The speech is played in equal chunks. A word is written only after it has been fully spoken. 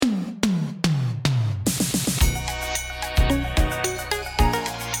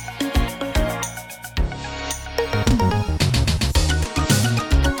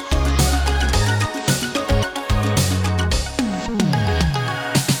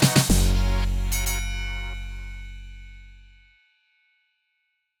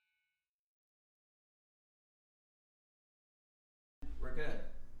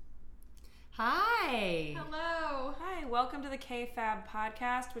Hi. Hello. Hi, welcome to the K-Fab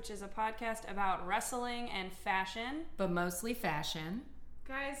podcast, which is a podcast about wrestling and fashion. But mostly fashion.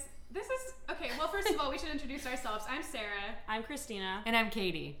 Guys, this is... Okay, well, first of all, we should introduce ourselves. I'm Sarah. I'm Christina. And I'm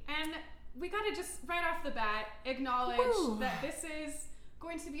Katie. And we gotta just, right off the bat, acknowledge that this is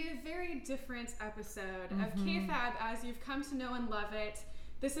going to be a very different episode of K-Fab as you've come to know and love it.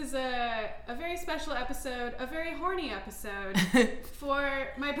 This is a very special episode, a very horny episode for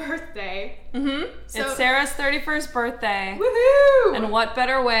my birthday. So, It's Sarah's 31st birthday. woohoo! And what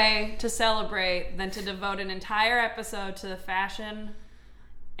better way to celebrate than to devote an entire episode to the fashion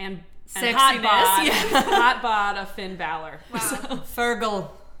and Sexiness, hot bod of Finn Balor. Wow.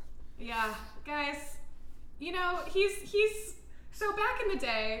 Fergal. Yeah, guys, you know, he's so back in the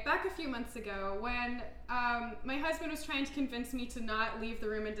day, back a few months ago, when my husband was trying to convince me to not leave the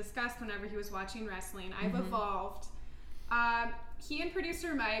room in disgust whenever he was watching wrestling, I've evolved. He and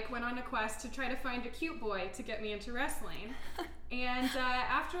producer Mike went on a quest to try to find a cute boy to get me into wrestling. And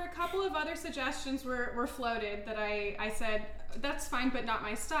after a couple of other suggestions were floated that I said, that's fine, but not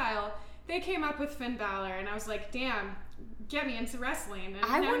my style, they came up with Finn Balor, and I was like, damn, get me into wrestling. And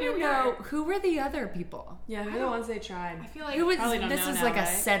I now want here to we know, are. who were the other people? Yeah, who are the ones they tried? I feel like Who was, Probably don't this know is now, like a right?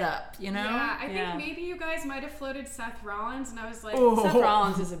 setup, you know? Yeah, I Yeah. think maybe you guys might have floated Seth Rollins, and I was like, Seth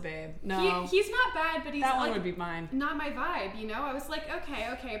Rollins is a babe. No, he's not bad, but he's that like, one would be mine. not my vibe, you know? I was like,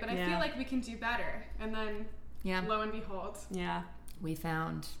 okay, but I Yeah. feel like we can do better. And then, Yeah. lo and behold, Yeah. We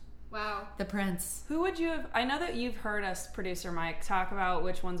found wow. the prince. Who would you have... I know that you've heard us, producer Mike, talk about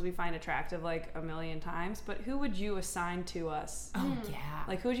which ones we find attractive like a million times, but who would you assign to us? Oh, yeah.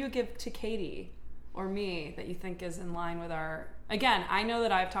 Like, who would you give to Katie or me that you think is in line with our... Again, I know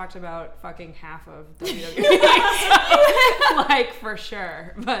that I've talked about fucking half of WWE. Like, for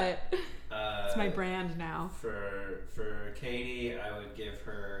sure. But it's my brand now. For Katie, I would give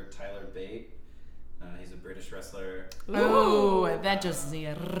her Tyler Bate. He's a British wrestler. Oh, that just...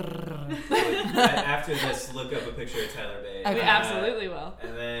 After this, look up a picture of Tyler Bate. Okay. We absolutely will.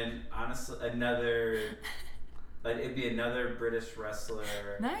 And then, honestly, it'd be another British wrestler.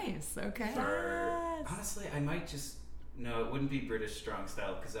 Nice, okay. Yes. Honestly, I might just... No, it wouldn't be British strong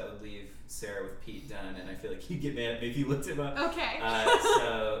style because that would leave Sarah with Pete Dunne, and I feel like he'd get mad at me if you looked him up. Okay.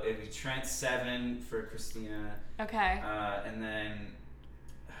 So it'd be Trent Seven for Christina. Okay. And then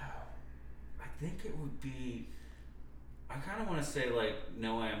I think it would be... I kind of want to say like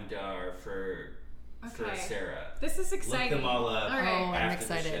Noam Dar for Sarah. This is exciting. Look them all up. All right. Oh, I'm after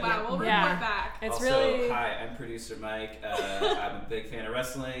the excited. show. Wow, we'll Yeah. report back. It's also, really... hi, I'm producer Mike. I'm a big fan of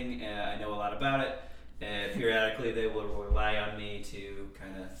wrestling. I know a lot about it. And periodically, they will rely on me to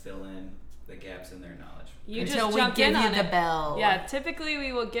kind of fill in the gaps in their knowledge. You Until just we jump give in you on the it. bell. Yeah, typically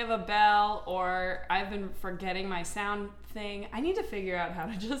we will give a bell, or I've been forgetting my sound thing. I need to figure out how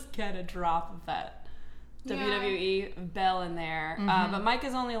to just get a drop of that Yeah. WWE bell in there. But Mike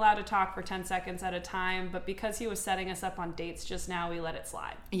is only allowed to talk for 10 seconds at a time, but because he was setting us up on dates just now, we let it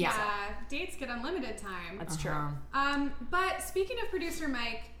slide. Yeah. Dates get unlimited time. That's true. But speaking of producer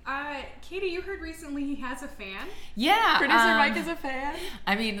Mike, Katie, you heard recently he has a fan. Yeah. Producer Mike is a fan.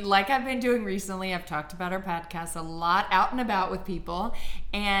 I mean, like I've been doing recently, I've talked about our podcast a lot out and about with people.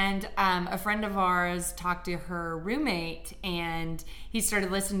 And a friend of ours talked to her roommate, and he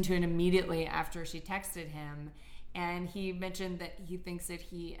started listening to it immediately after she texted him. And he mentioned that he thinks that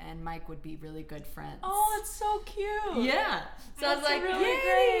he and Mike would be really good friends. Oh, that's so cute. Yeah. So I was That's like, really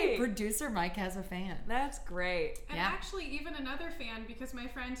yay! great. Producer Mike has a fan. That's great. And Yeah. actually, even another fan, because my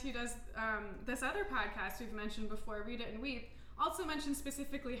friend who does this other podcast we've mentioned before, Read It and Weep, also mentioned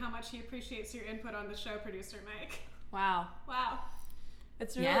specifically how much he appreciates your input on the show, producer Mike. Wow. Wow.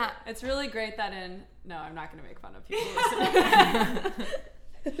 It's really, Yeah. it's really great that no, I'm not going to make fun of people listening.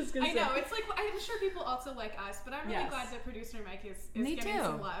 I know, it's like, I'm sure people also like us, but I'm really Yes. glad that producer Mike is Me getting too.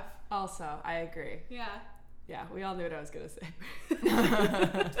 some love. Also, I agree. Yeah. Yeah, we all knew what I was going to say.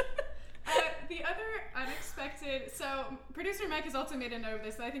 The other unexpected, so producer Mike has also made a note of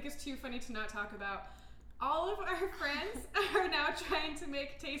this that I think is too funny to not talk about. All of our friends are now trying to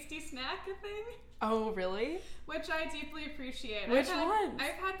make Tasty Snack a thing, Oh, really? which I deeply appreciate. Which ones? ones?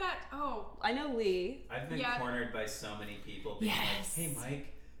 I've had that, I know Lee. I've been Yeah. cornered by so many people being Yes. like, "Hey,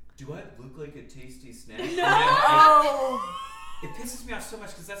 Mike, do I look like a tasty snack?" And Oh. it pisses me off so much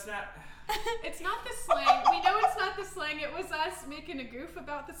because that's not... it's not the slang. We know it's not the slang. It was us making a goof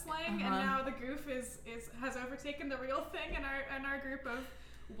about the slang, and now the goof has overtaken the real thing in our group of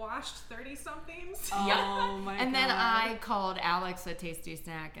washed 30-somethings. Oh my god. And then I called Alex a tasty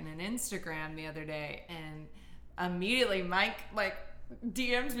snack in an Instagram the other day, and immediately Mike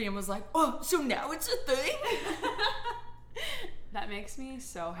DM'd me and was like, "Oh, so now it's a thing?" That makes me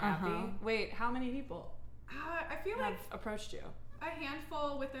so happy. Wait, how many people I feel have like approached you? a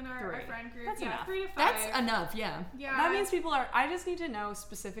handful within our 3. friend group. That's yeah, enough. 3 to 5. That's enough, yeah. Yeah. That means people are. I just need to know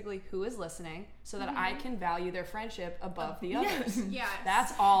specifically who is listening so that I can value their friendship above the others. Yes.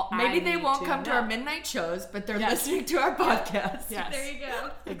 That's all. Maybe I they need won't to come to know. our midnight shows, but they're Yes. listening to our podcast. Yes. There you go.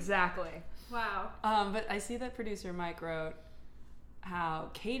 Exactly. Wow. But I see that producer Mike wrote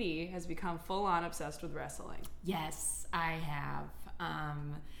how Katie has become full on obsessed with wrestling. Yes, I have.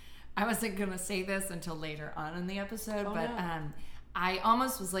 I wasn't going to say this until later on in the episode, but no. I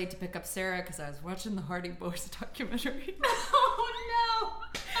almost was late to pick up Sarah because I was watching the Hardy Boys documentary. Oh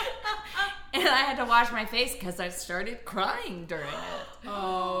And I had to wash my face because I started crying during it.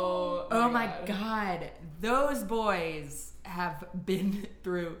 Oh my God. Those boys have been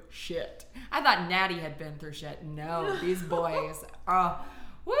through shit. I thought Natty had been through shit. No, these boys.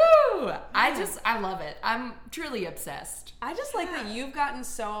 Woo! I love it. I'm truly obsessed. I just like that you've gotten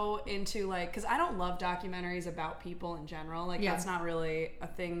so into, like, because I don't love documentaries about people in general. Like, Yeah. that's not really a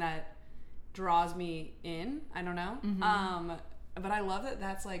thing that draws me in. I don't know. But I love that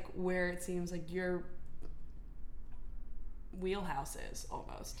that's, like, where it seems like your wheelhouse is,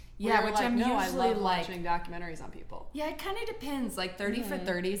 almost. Yeah, Where you're which like, I'm no, I usually, love like- watching documentaries on people. Yeah, it kind of depends. Like 30 for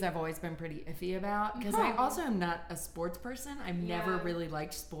 30s, I've always been pretty iffy about because I also am not a sports person. I've never Yeah. really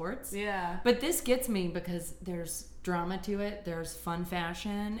liked sports. Yeah. But this gets me because there's drama to it, there's fun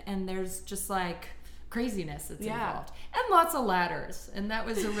fashion, and there's just like craziness that's involved. And lots of ladders. And that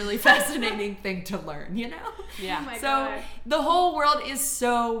was a really fascinating thing to learn, you know? Yeah. Oh my So God. the whole world is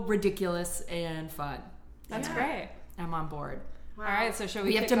so ridiculous and fun. That's Yeah. great. I'm on board. Wow. All right, so shall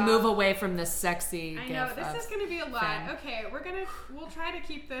we We have to kick move off? away from this sexy I know, gif this of is going to be a lot. Finn. Okay, we'll try to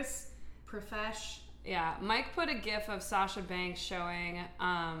keep this profesh. Yeah, Mike put a gif of Sasha Banks showing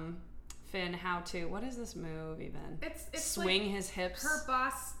Finn how to, what is this move even? It's Swing like his hips. her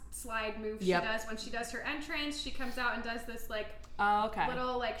boss slide move Yep. she does when she does her entrance. She comes out and does this like Oh, okay.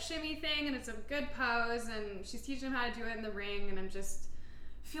 little like shimmy thing, and it's a good pose, and she's teaching him how to do it in the ring, and I'm just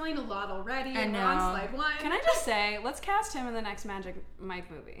feeling a lot already. I And we're on know. slide 1. Can I just say, let's cast him in the next Magic Mike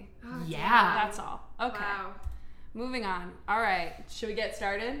movie. Oh, Yeah. That's all. Okay. Wow. Moving on. All right. Should we get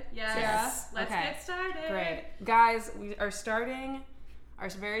started? Yes. Sarah? Let's Okay. get started. Great. Guys, we are starting our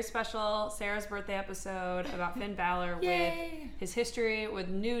very special Sarah's birthday episode about Finn Balor Yay. with his history with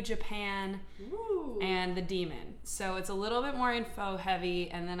New Japan Ooh. and the Demon. So it's a little bit more info heavy,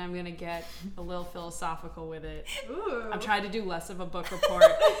 and then I'm going to get a little philosophical with it. Ooh. I'm trying to do less of a book report.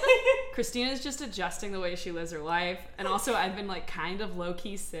 Christina's just adjusting the way she lives her life. And also, I've been like kind of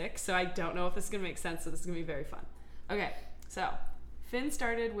low-key sick, so I don't know if this is going to make sense, so this is going to be very fun. Okay, so Finn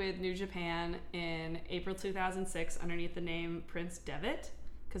started with New Japan in April 2006 underneath the name Prince Devitt,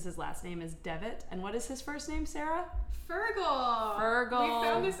 because his last name is Devitt. And what is his first name, Sarah? Fergal. Fergal. We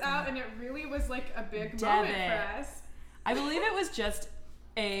found this out, and it really was like a big Devitt. moment for us. I believe it was just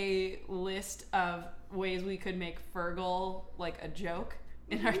a list of ways we could make Fergal like a joke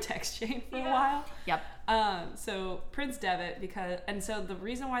in our text chain for a while. Yep. So Prince Devitt, so the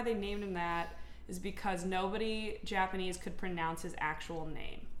reason why they named him that is because nobody Japanese could pronounce his actual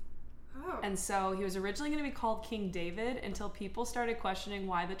name. Oh. And so he was originally going to be called King David until people started questioning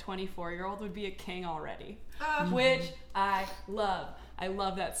why the 24-year-old would be a king already. Which I love. I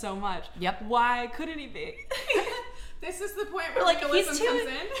love that so much. Yep. Why couldn't he be? This is the point where Like, legalism comes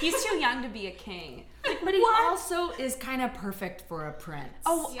in. he's too young to be a king. But he also is kind of perfect for a prince.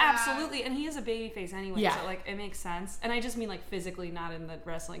 Oh, Yeah. absolutely. And he is a baby face anyway, Yeah. so like it makes sense. And I just mean like physically, not in the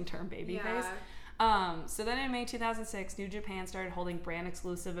wrestling term baby Yeah. face. So then in May 2006, New Japan started holding brand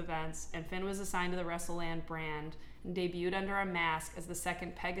exclusive events, and Finn was assigned to the WrestleLand brand and debuted under a mask as the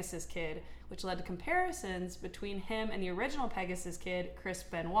second Pegasus Kid, which led to comparisons between him and the original Pegasus Kid, Chris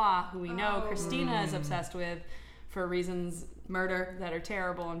Benoit, who we know Christina is obsessed with for reasons Murder. that are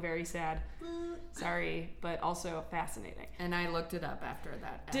terrible and very sad. Sorry, but also fascinating. And I looked it up after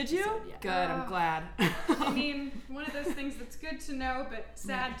that. Did you? episode, yeah. Good, I'm glad. I mean, one of those things that's good to know, but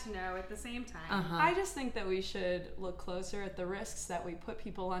sad to know at the same time. Uh-huh. I just think that we should look closer at the risks that we put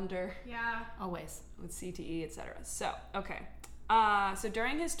people under Yeah. Always. with CTE, etc. So, okay. So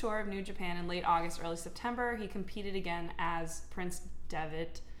during his tour of New Japan in late August, early September, he competed again as Prince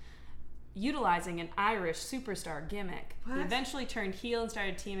Devitt, utilizing an Irish superstar gimmick. He What? eventually turned heel and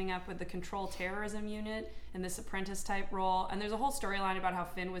started teaming up with the Control Terrorism Unit in this apprentice type role. And there's a whole storyline about how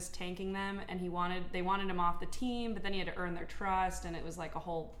Finn was tanking them, and they wanted him off the team, but then he had to earn their trust, and it was like a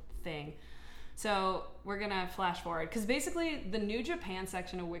whole thing. So we're gonna flash forward, because basically the New Japan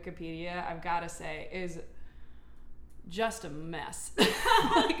section of Wikipedia, I've got to say, is just a mess.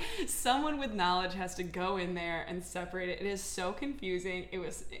 Like, someone with knowledge has to go in there and separate it. It is so confusing. It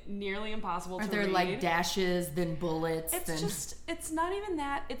was nearly impossible to read. Are there like dashes, then bullets? It's not even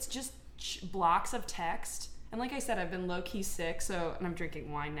that. It's just blocks of text. And like I said, I've been low-key sick, so, and I'm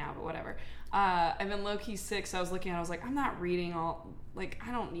drinking wine now, but whatever. I've been low-key sick, so I was looking at it, I was like, I'm not reading all, like,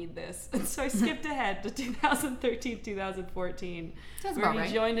 I don't need this. And so I skipped ahead to 2013, 2014, Sounds where about he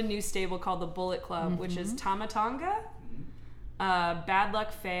right. joined a new stable called the Bullet Club, which is Tamatonga, Bad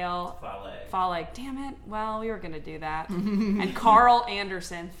Luck Fail, Fale. Damn it. Well, we were going to do that. And Carl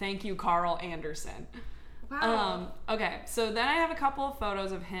Anderson. Thank you, Carl Anderson. Wow. Okay, so then I have a couple of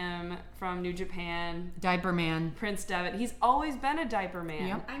photos of him from New Japan. Diaper man. Prince Devitt. He's always been a diaper man.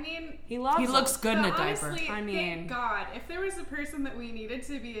 Yep. I mean, He loves He looks them. good in a but diaper. honestly, I mean- thank God, if there was a person that we needed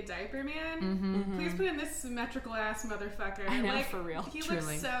to be a diaper man, please put in this symmetrical ass motherfucker. I know, like, for real. He Truly.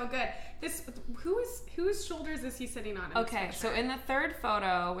 looks so good. This whose shoulders is he sitting on? In Okay, this so picture? in the third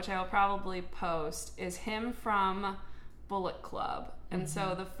photo, which I will probably post, is him from Bullet Club. And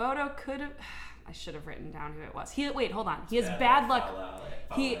so the photo could have... I should have written down who it was. Wait, hold on. He has bad luck.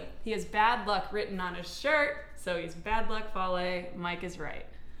 He has bad luck written on his shirt, so he's bad luck Fale. Mike is right.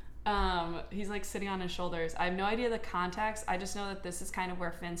 He's like sitting on his shoulders. I have no idea the context. I just know that this is kind of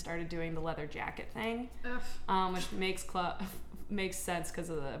where Finn started doing the leather jacket thing, Ugh. which makes sense because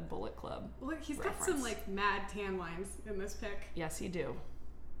of the Bullet Club. Look, he's got reference. some like mad tan lines in this pic. Yes, you do.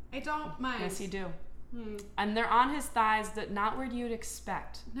 I don't mind. Yes, you do. And they're on his thighs, that not where you'd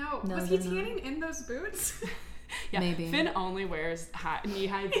expect. No, No, was he they're not. tanning in those boots? Yeah, Maybe. Finn only wears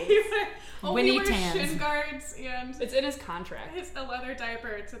knee-high boots. Only When he wears tans. shin guards and It's in his contract. a leather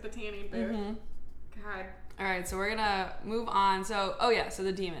diaper to the tanning booth. God. All right, so we're gonna move on. So, so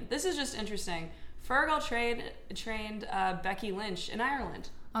the demon. This is just interesting. Fergal trained Becky Lynch in Ireland.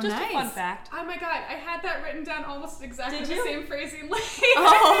 Oh, just nice. a fun fact. Oh my God, I had that written down almost exactly Did the you? same phrasing. Like,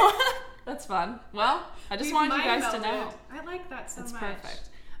 Oh. That's fun. Well, I just we've wanted you mind guys to melded. know. I like that so It's much. perfect.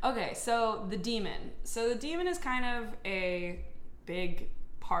 Okay, so the demon. So the demon is kind of a big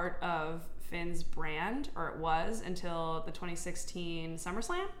part of Finn's brand, or it was until the 2016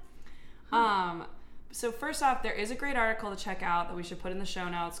 SummerSlam. So first off, there is a great article to check out that we should put in the show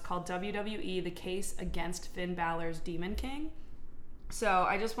notes called WWE: The Case Against Finn Balor's Demon King. So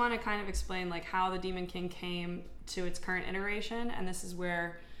I just want to kind of explain like how the Demon King came to its current iteration, and this is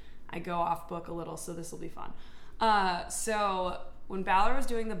where I go off book a little, so this will be fun. So when Balor was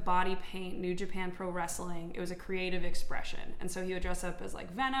doing the body paint New Japan Pro Wrestling, it was a creative expression. And so he would dress up as like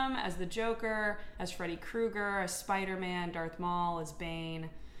Venom, as the Joker, as Freddy Krueger, as Spider-Man, Darth Maul, as Bane.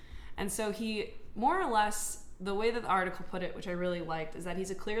 And so he, more or less, the way that the article put it, which I really liked, is that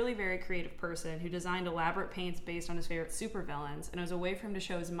he's a clearly very creative person who designed elaborate paints based on his favorite supervillains, and it was a way for him to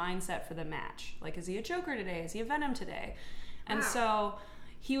show his mindset for the match. Like, is he a Joker today? Is he a Venom today? And Wow. so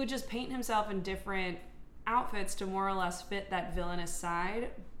he would just paint himself in different outfits to more or less fit that villainous side.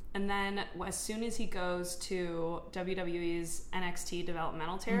 And then as soon as he goes to WWE's NXT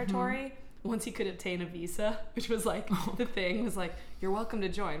developmental territory, once he could obtain a visa, which was like the thing, was like, you're welcome to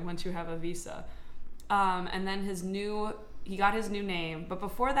join once you have a visa. And then he got his new name. But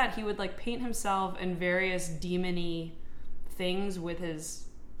before that, he would like paint himself in various demon-y things with his,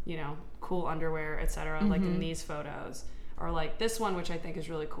 cool underwear, etc. Like in these photos. Or like this one, which I think is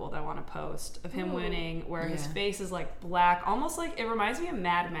really cool that I want to post, of him winning, where his face is like black, almost like, it reminds me of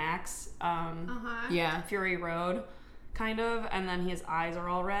Mad Max, Yeah. Fury Road, kind of, and then his eyes are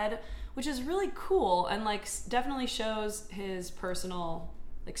all red, which is really cool and like definitely shows his personal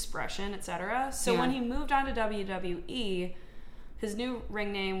expression, etc. So when he moved on to WWE, his new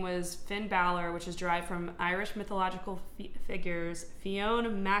ring name was Finn Balor, which is derived from Irish mythological figures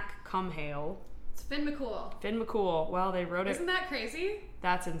Fionn Mac Cumhale. It's Finn McCool. Finn McCool. Well, they wrote Isn't it. that crazy?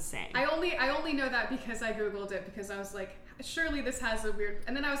 That's insane. I only know that because I googled it because I was like, surely this has a weird.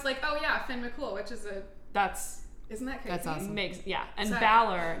 And then I was like, oh yeah, Finn McCool, which is a. That's Isn't that crazy? That's awesome. And Sorry.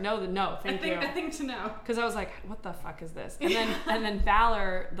 Balor. No, thank you. A thing to know. Because I was like, what the fuck is this? And then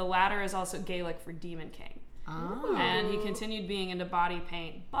Balor, the latter is also Gaelic for Demon King. Oh. And he continued being into body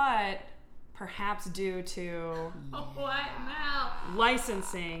paint, but perhaps due to Oh, what now?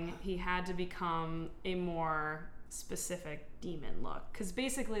 licensing, he had to become a more specific demon look. Because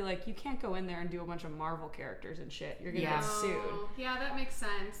basically, like, you can't go in there and do a bunch of Marvel characters and shit. You're gonna get sued. Oh, yeah, that makes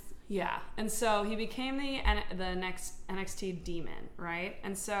sense. Yeah, and so he became the next NXT demon, right?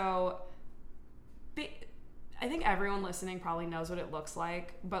 And so I think everyone listening probably knows what it looks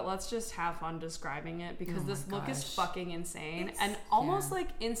like, but let's just have fun describing it because this look is fucking insane and almost like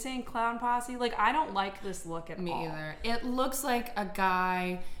Insane Clown Posse. Like, I don't like this look at all. Me either. It looks like a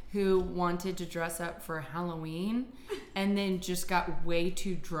guy who wanted to dress up for Halloween and then just got way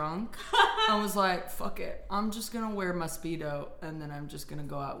too drunk and was like, fuck it, I'm just gonna wear my Speedo and then I'm just gonna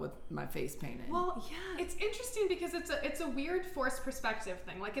go out with my face painted. Well, yeah, it's interesting because it's a weird forced perspective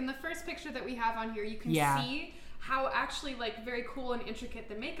thing. Like in the first picture that we have on here, you can see how actually like very cool and intricate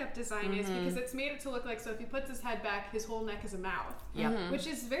the makeup design is, because it's made it to look like, so if he puts his head back, his whole neck is a mouth. Which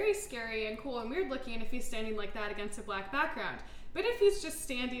is very scary and cool and weird looking if he's standing like that against a black background. But if he's just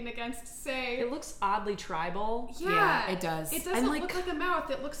standing against, say... It looks oddly tribal. Yeah, it does. It doesn't look like a mouth.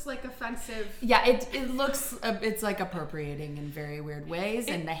 It looks like offensive. Yeah, it looks... it's like appropriating in very weird ways.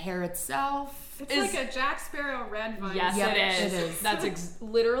 And the hair itself it's like a Jack Sparrow red vibe. Yes, it is. That's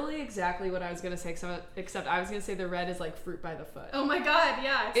literally exactly what I was going to say. Except I was going to say the red is like fruit by the foot. Oh my god,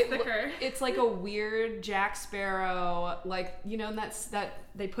 yeah, it's thicker. It's like a weird Jack Sparrow, like, you know, that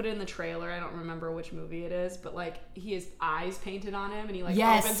they put it in the trailer. I don't remember which movie it is, but like he has eyes painted on him and he like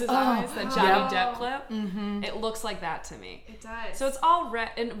opens his eyes. That Johnny Depp clip. It looks like that to me. It does. So it's all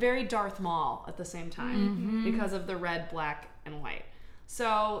red and very Darth Maul at the same time because of the red, black, and white.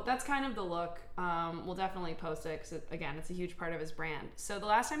 So that's kind of the look. We'll definitely post it because, again, it's a huge part of his brand. So the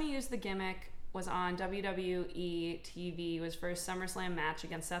last time he used the gimmick was on WWE TV. It was for his SummerSlam match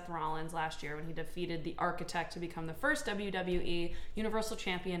against Seth Rollins last year when he defeated the Architect to become the first WWE Universal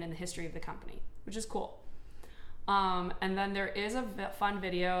Champion in the history of the company, which is cool. And then there is a fun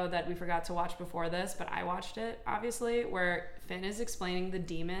video that we forgot to watch before this, but I watched it, obviously, where Finn is explaining the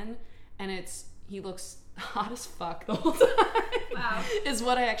demon, and he looks hot as fuck the whole time. Wow. Is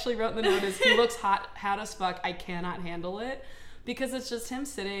what I actually wrote in the note is he looks hot as fuck. I cannot handle it, because it's just him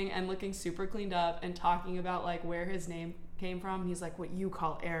sitting and looking super cleaned up and talking about like where his name came from. He's like, what you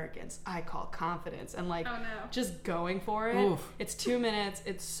call arrogance, I call confidence, and like just going for it. Oof. It's 2 minutes.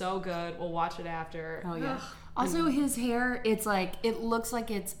 It's so good. We'll watch it after. Oh yeah. Also, his hair, it's like, it looks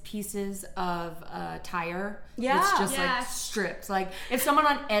like it's pieces of tire. Yeah. It's just like strips. Like if someone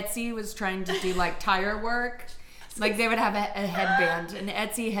on Etsy was trying to do like tire work, like they would have a headband, an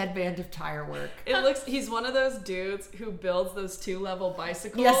Etsy headband of tire work. He's one of those dudes who builds those 2-level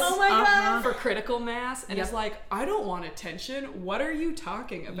bicycles. Yes. Oh my God. For critical mass, and is like, I don't want attention. What are you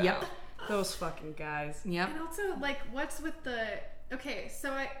talking about? Yep. Those fucking guys. Yep. And also, like, what's with the... Okay,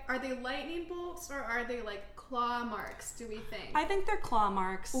 so are they lightning bolts or are they like claw marks, do we think? I think they're claw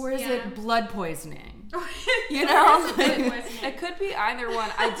marks. Or is it blood poisoning? You know? It could be either one.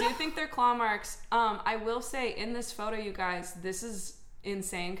 I do think they're claw marks. I will say, in this photo, you guys, this is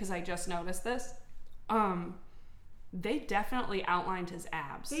insane because I just noticed this. They definitely outlined his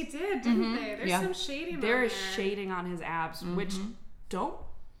abs. They did, didn't they? There's some shading There on is there. shading on his abs, which don't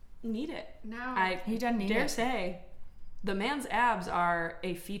need it. No. He doesn't need dare it. say the man's abs are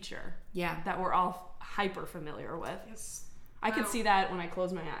a feature that we're all hyper familiar with. Yes. I can see that when I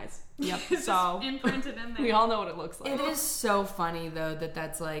close my eyes. Yep. It's So just imprinted in there. we all know what it looks like. It is so funny though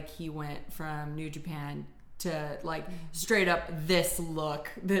that's like he went from New Japan to like straight up this look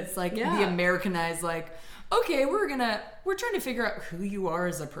that's like the Americanized, like, okay, we're trying to figure out who you are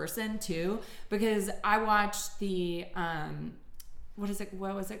as a person too, because I watched the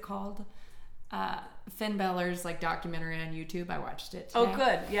what was it called? Finn Balor's like documentary on YouTube. I watched it today. Oh,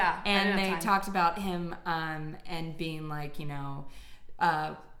 good. Yeah. And they talked about him and being like, you know,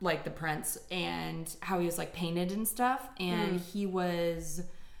 like the Prince, and how he was like painted and stuff. And he was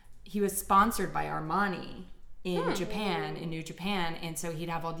sponsored by Armani in Japan, in New Japan, and so he'd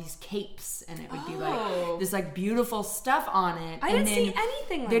have all these capes, and it would be like this like beautiful stuff on it. I didn't see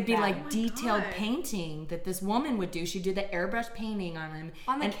anything like that. There'd be like detailed painting that this woman would do. She'd do the airbrush painting on him.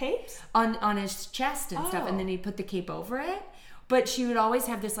 On the capes? On his chest and stuff, and then he'd put the cape over it. But she would always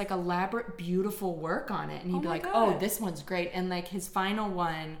have this like elaborate, beautiful work on it, and he'd be like, "Oh, this one's great." And like his final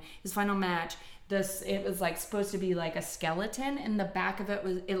match, it was like supposed to be like a skeleton, and the back of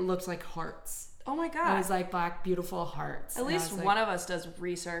it looked like hearts. Oh my God. It was like black, beautiful hearts. At least one of us does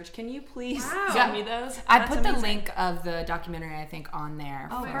research. Can you please Wow. send me those? I That's put amazing. the link of the documentary, I think, on there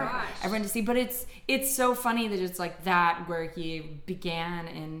Oh for my gosh. everyone to see. But it's so funny that it's like that, where he began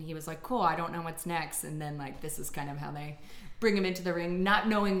and he was like, cool, I don't know what's next. And then like this is kind of how they bring him into the ring, not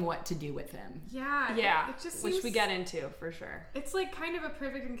knowing what to do with him. Yeah. Yeah, It just which seems, we get into for sure. It's like kind of a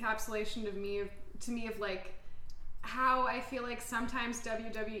perfect encapsulation to me of like how I feel like sometimes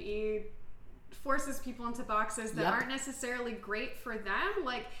WWE forces people into boxes that aren't necessarily great for them.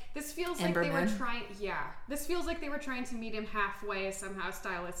 Like this feels like they were trying. Yeah, this feels like they were trying to meet him halfway somehow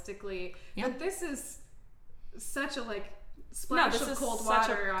stylistically. But this is such a like splash of cold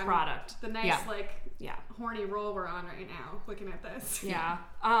water on product. The nice horny roll we're on right now. Looking at this. Yeah.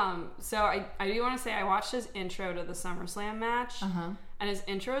 So I do want to say I watched his intro to the SummerSlam match, And his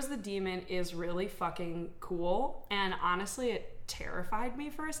intro as the demon is really fucking cool. And honestly, it terrified me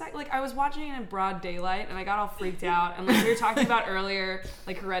for a sec. Like, I was watching it in broad daylight and I got all freaked out. And like we were talking about earlier,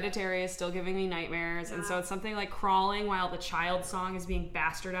 like Hereditary is still giving me nightmares. And so it's something like crawling while the child song is being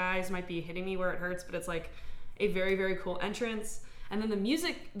bastardized might be hitting me where it hurts, but it's like a very, very cool entrance. And then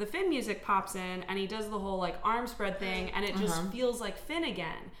the Finn music pops in and he does the whole like arm spread thing and it just feels like Finn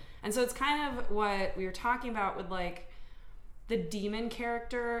again. And so it's kind of what we were talking about with like, the demon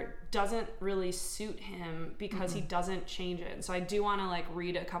character doesn't really suit him because he doesn't change it. And so I do want to like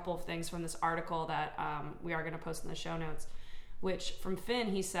read a couple of things from this article that we are going to post in the show notes, which from Finn,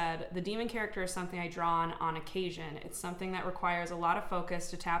 he said, the demon character is something I draw on occasion. It's something that requires a lot of focus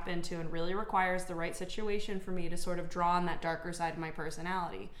to tap into and really requires the right situation for me to sort of draw on that darker side of my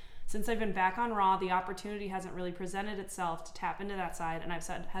personality. Since I've been back on Raw, the opportunity hasn't really presented itself to tap into that side, and I've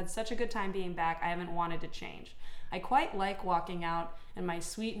had such a good time being back, I haven't wanted to change. I quite like walking out in my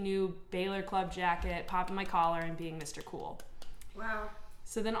sweet new Baylor Club jacket, popping my collar, and being Mr. Cool. Wow.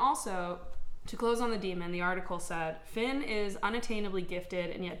 So then also, to close on the demon, the article said, Finn is unattainably gifted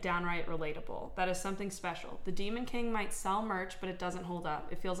and yet downright relatable. That is something special. The Demon King might sell merch, but it doesn't hold up.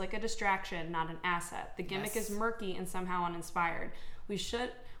 It feels like a distraction, not an asset. The gimmick is murky and somehow uninspired.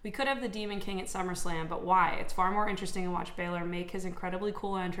 We could have the Demon King at SummerSlam, but why? It's far more interesting to watch Baylor make his incredibly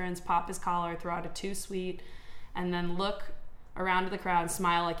cool entrance, pop his collar, throw out a too sweet, and then look around to the crowd and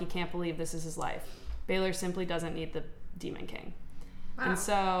smile like he can't believe this is his life. Baylor simply doesn't need the Demon King. Wow. And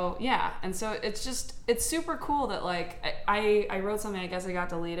so, yeah. And so it's super cool that, like, I wrote something, I guess I got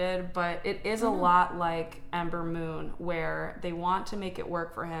deleted, but it is a lot like Ember Moon, where they want to make it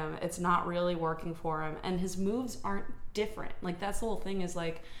work for him. It's not really working for him. And his moves aren't different. Like, that's the whole thing is,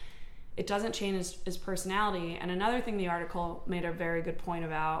 like, it doesn't change his personality. And another thing the article made a very good point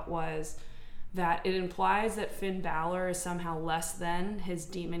about was that it implies that Finn Balor is somehow less than his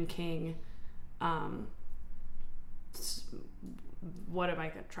Demon King, what am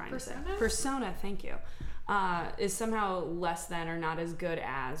I trying to say? Persona, thank you. Is somehow less than or not as good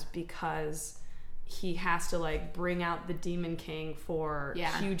as because he has to like bring out the Demon King for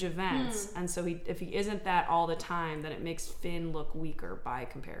huge events. And so if he isn't that all the time, then it makes Finn look weaker by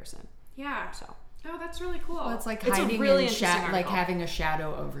comparison. Yeah. So. Oh, that's really cool. Well, it's like It's hiding really in like having a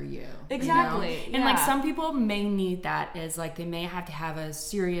shadow over you. Exactly. You know? And like some people may need that as like they may have to have a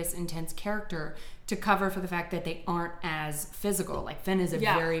serious, intense character to cover for the fact that they aren't as physical. Like Finn is a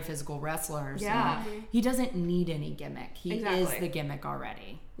very physical wrestler. So he doesn't need any gimmick. He is the gimmick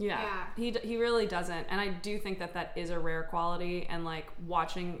already. Yeah. He really doesn't. And I do think that is a rare quality, and like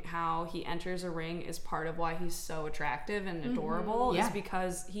watching how he enters a ring is part of why he's so attractive and adorable is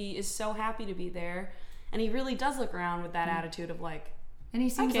because he is so happy to be there, and he really does look around with that attitude of like, and he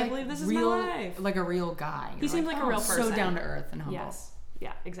seems I can't like believe this real, is my life. Like a real guy. He seems like a real person. So down to earth and humble. Yes.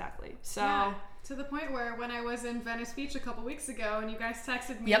 Yeah, exactly. So to the point where when I was in Venice Beach a couple weeks ago and you guys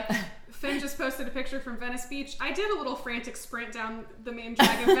texted me, Finn just posted a picture from Venice Beach. I did a little frantic sprint down the main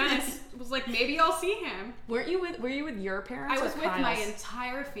drag of Venice. It was like, maybe I'll see him. Were you with your parents? I was with my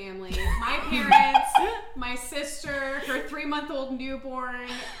entire family. My parents, my sister, her 3-month-old newborn,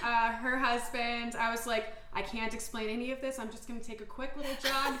 her husband. I was like, I can't explain any of this. I'm just going to take a quick little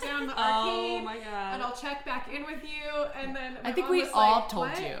jog down the arcade. Oh my God. And I'll check back in with you. And then I think we all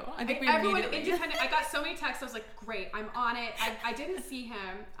told you. I think everyone independent. I got so many texts. I was like, great, I'm on it. I didn't see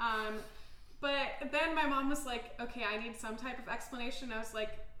him. But then my mom was like, okay, I need some type of explanation. I was like,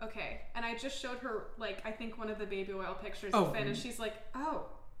 okay. And I just showed her, like, I think one of the baby oil pictures of Finn. And she's like, oh.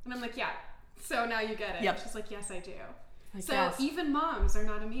 And I'm like, yeah. So now you get it. Yep. She's like, yes, I do. Even moms are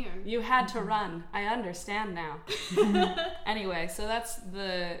not immune. You had to run. I understand now. Anyway, so that's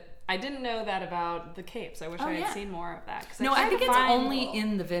I didn't know that about the capes. I wish I had seen more of that. No, I think it's only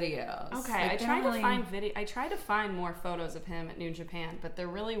in the videos. Okay, like, I tried to find more photos of him at New Japan, but there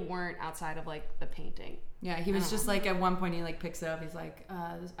really weren't outside of like the painting. Yeah, he was just like at one point he like picks it up. He's like,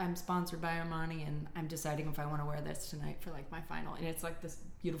 I'm sponsored by Armani, and I'm deciding if I want to wear this tonight for like my final. And it's like this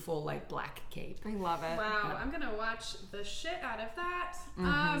beautiful like black cape. I love it. Wow, I'm gonna watch the shit out of that.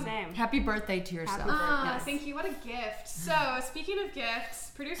 Same. Happy birthday to yourself. Yes. Thank you. What a gift. So speaking of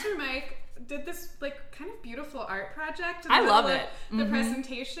gifts, producer Mike did this like kind of beautiful art project. I love it. The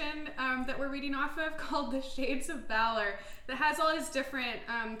presentation that we're reading off of called The Shades of Balor that has all his different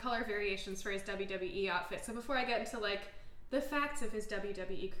color variations for his WWE outfit. So before I get into like the facts of his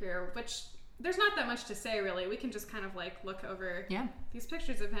WWE career, which there's not that much to say really, we can just kind of like look over these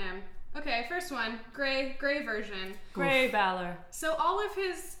pictures of him. Okay, first one, gray version. Gray Balor. So all of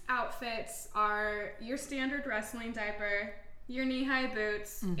his outfits are your standard wrestling diaper. your knee-high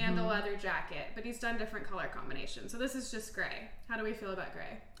boots, and a leather jacket, but he's done different color combinations. So this is just gray. How do we feel about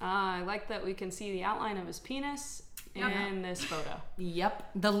gray? I like that we can see the outline of his penis in this photo.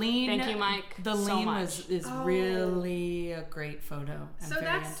 Yep. The lean. Thank you, Mike. The so lean much. is really a great photo. I'm So very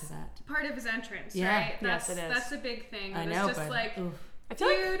that's into that. part of his entrance, Yeah. right? Yes, it is. That's a big thing. I It's know, just but like, oof. I feel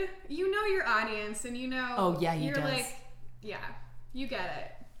like dude, you know your audience, and you know. Oh, yeah, he you're does. like, yeah, you get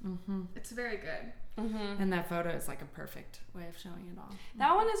it. It's very good. And that photo is like a perfect way of showing it all.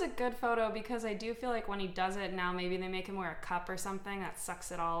 that one is a good photo because I do feel like when he does it now, maybe they make him wear a cup or something that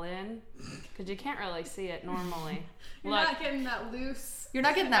sucks it all in because you can't really see it normally. You're Look, not getting that loose. You're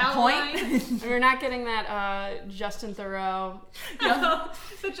not getting that outline. point. we're not getting that Justin Thoreau, The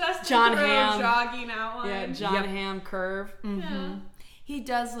Justin John Thoreau Hamm. jogging outline. yeah, John Hamm curve. Yeah. He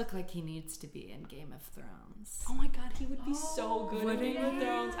does look like he needs to be in Game of Thrones. Oh my god, he would be so good in wouldn't Game of he?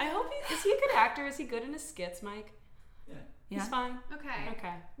 Thrones. I hope is he a good actor? Is he good in his skits, Mike? Yeah. Yeah. He's fine. Okay.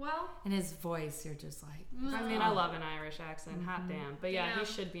 Okay. Well, And his voice, you're just like, I mean, I love an Irish accent. Hot damn. But yeah, Yeah. he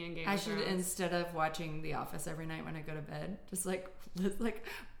should be in Game I of should, Thrones. instead of watching The Office every night when I go to bed, just like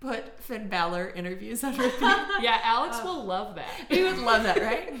put Finn Balor interviews on repeat. Yeah, Alex will love that. He would love that,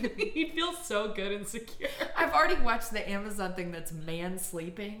 right? He'd feel so good and secure. I've already watched the Amazon thing that's man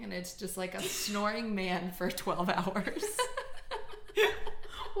sleeping, and it's just like a snoring man for 12 hours.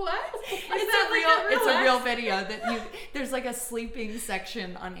 what? It's a real video that there's like a sleeping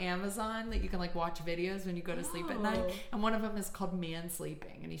section on Amazon that you can like watch videos when you go to sleep at night, Oh. and one of them is called Man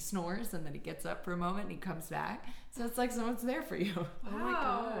Sleeping, and he snores and then he gets up for a moment and he comes back, so it's like someone's there for you. Oh my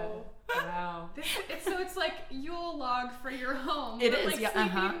god. Wow. So it's like Yule log for your home. It but is, like yeah,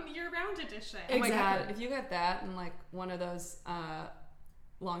 sleeping year-round edition. Oh my Exactly. god, if you got that and like one of those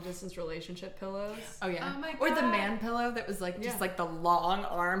long distance relationship pillows. Oh yeah. Oh my Or the God. man pillow that was like just Yeah. like the long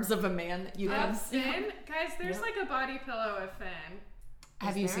arms of a man that you can see. Finn, guys, there's Yep. like a body pillow of Finn.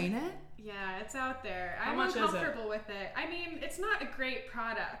 Have Is you there? seen it? Yeah, it's out there. How I'm much is it? uncomfortable with it. I mean, it's not a great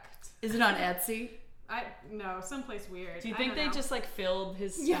product. Is it on Etsy? No, someplace weird. Do you I think don't they know. just like filled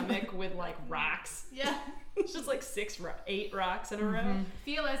his Yeah. stomach with like rocks? Yeah. It's just like 8 rocks in a row.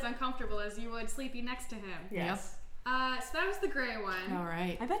 feel as uncomfortable as you would sleeping next to him? Yes. So that was the gray one. All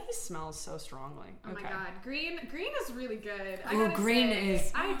right. I bet he smells so strongly. Oh Okay. my god, green is really good. I Oh, gotta green say,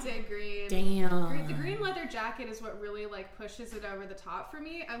 is- I dig green. Damn. The green leather jacket is what really like pushes it over the top for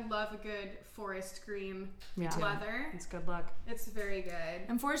me. I love a good forest green Me too. leather. It's good luck. It's very good.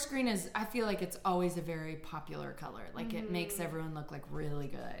 And forest green is, I feel like it's always a very popular color. Like it makes everyone look like really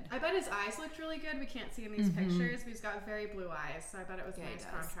good. I bet his eyes looked really good. We can't see in these pictures, but he's got very blue eyes, so I bet it was Yeah, he nice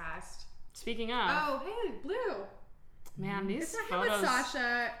does. contrast. Speaking of, Oh, hey, blue. man, these Is that him with photos.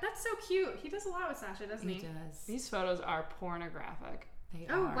 Sasha? That's so cute. He does a lot with Sasha, doesn't he? He does. These photos are pornographic. They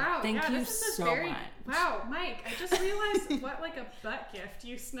Oh are. wow! Thank yeah, you this is a so very much. wow, Mike. I just realized what like a butt gift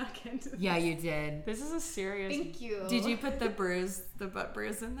you snuck into. Yeah, this. you did. This is a serious. Thank you. Did you put the butt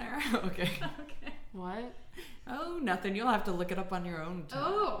bruise in there? Okay. Okay. What? Oh, nothing. You'll have to look it up on your own time.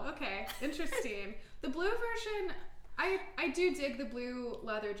 Oh, okay. Interesting. The blue version, I do dig the blue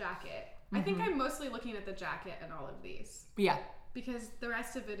leather jacket. I think I'm mostly looking at the jacket in all of these Yeah. because the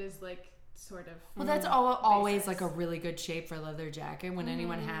rest of it is like sort of. Well, that's always Basics. like a really good shape for a leather jacket. When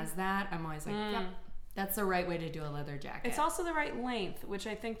anyone has that, I'm always like, yep, that's the right way to do a leather jacket. It's also the right length, which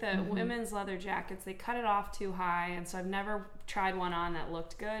I think that women's leather jackets, they cut it off too high, and so I've never tried one on that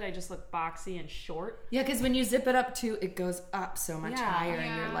looked good. I just look boxy and short. Yeah, because when you zip it up too, it goes up so much Yeah. higher,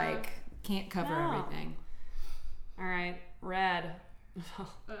 and you're Yeah. like, can't cover No. everything. All right, red.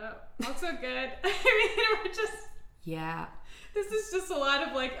 Also good. I mean, we're just. Yeah. This is just a lot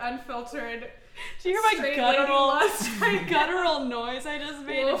of like unfiltered. Do you hear my straight guttural, lady lust? guttural noise I just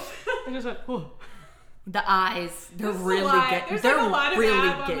made? Wolf. I just went, whoa. The eyes, they're This is a really lot. getting. There's They're like a lot of really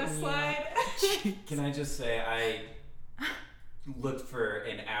ab on getting this you. slide. Can I just say I looked for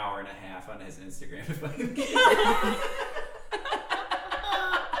an hour and a half on his Instagram if I could get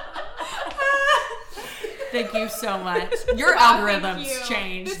Thank you so much. Your Thank algorithms you.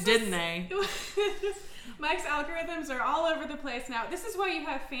 changed, This didn't is- they? Mike's algorithms are all over the place now. This is why you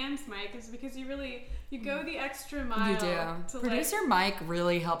have fans, Mike, is because you go the extra mile. You do. To Producer Mike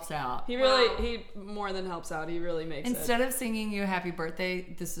really helps out. He Wow. really, he more than helps out. He really makes it. Instead of singing you happy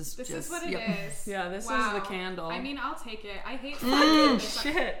birthday, this is This just is what it is. yep. Yeah, this is Wow. the candle. I mean, I'll take it. I hate fucking this.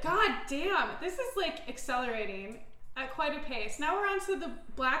 shit. God damn, this is like accelerating at quite a pace. Now we're on to the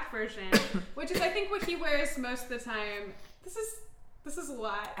black version, which is I think what he wears most of the time. This is a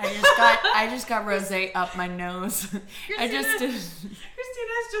lot. I just got rosé up my nose. I just did.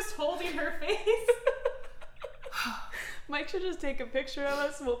 Christina's just holding her face. Mike should just take a picture of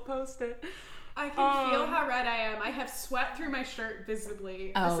us. We'll post it. I can feel how red I am. I have sweat through my shirt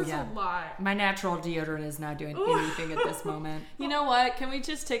visibly. Oh, this is yeah. a lot. My natural deodorant is not doing anything at this moment. You know what? Can we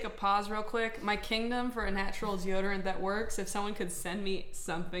just take a pause real quick? My kingdom for a natural deodorant that works. If someone could send me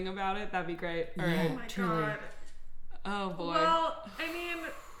something about it, that'd be great. All Yeah. right. Oh my Truly. god. Oh boy. Well, I mean,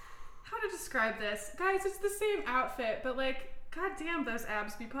 how to describe this? Guys, it's the same outfit, but like, goddamn, those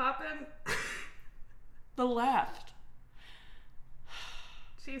abs be popping. The left.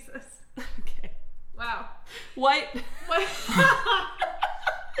 Jesus. Okay. Wow. What? What?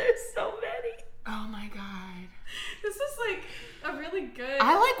 There's so many. Oh my god. This is like a really good.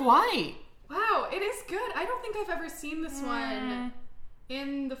 I like white. Wow, it is good. I don't think I've ever seen this one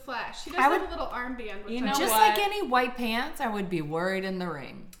in the flesh. She does I have would- a little armband. Which You I know Just what? like any white pants, I would be worried in the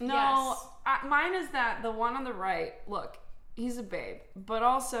ring. No, Yes. mine is that the one on the right. Look, he's a babe, but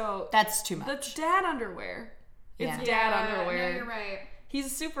also That's too the much. dad underwear. It's Yeah. dad Yeah, underwear. No, you're right.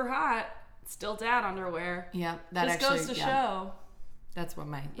 He's super hot. Still dad underwear. Yeah, that This actually goes to yeah, show That's what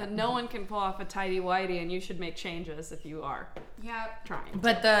my that no one can pull off a tidy whitey, and you should make changes if you are Yeah. trying.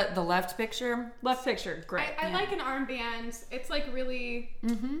 But the left picture, Left picture, great. I like an armband. It's like really.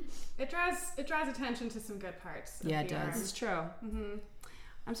 mm-hmm. It draws attention to some good parts. of Yeah, it the does. arm. It's true. Mhm.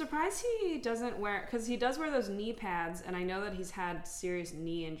 I'm surprised he doesn't wear, because he does wear those knee pads, and I know that he's had serious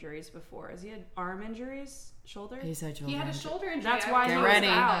knee injuries before. Has he had arm injuries? Shoulder? He said He had a shoulder injury. That's I why was he told was that,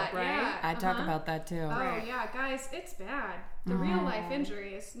 out, right? Yeah. I talk uh-huh. about that too. Oh Right. yeah, guys, it's bad. The real life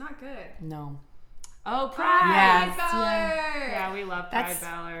injuries, not good. No. Oh, Pride! Yes, Balor! Yeah, we love Pride That's-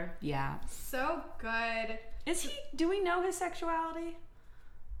 Balor. Yeah. So good. Is he, do we know his sexuality?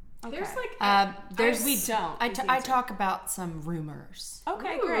 Okay. There's like There's we don't. I Is t- the I answer. talk about some rumors.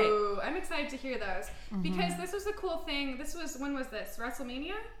 Okay, Ooh, great. I'm excited to hear those because this was a cool thing. This was when was this?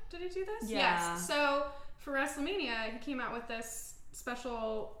 WrestleMania? Did he do this? Yeah. Yes. So for WrestleMania, he came out with this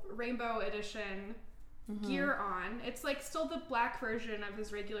special rainbow edition gear on. It's like still the black version of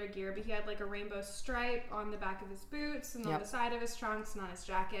his regular gear, but he had like a rainbow stripe on the back of his boots and on Yep. the side of his trunks and on his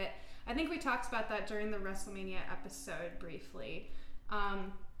jacket. I think we talked about that during the WrestleMania episode briefly.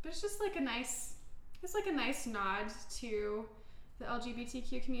 But it's just like a nice nod to the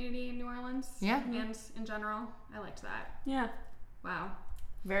LGBTQ community in New Orleans. Yeah. And in general, I liked that. Yeah, Wow.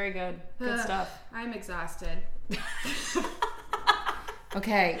 very good. Good Ugh, stuff. I'm exhausted.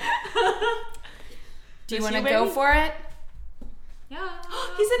 Okay. Do you This want to you, go baby? for it? Yeah.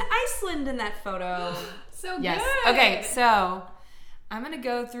 He's in Iceland in that photo. so Yes. good. Okay, so I'm going to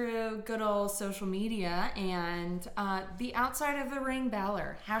go through good old social media and the outside of the ring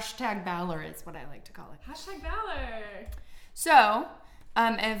Balor. Hashtag Balor is what I like to call it. Hashtag Balor. So,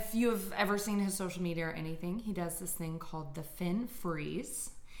 if you've ever seen his social media or anything, he does this thing called the Finn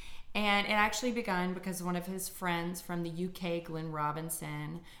Freeze. And it actually began because one of his friends from the UK, Glenn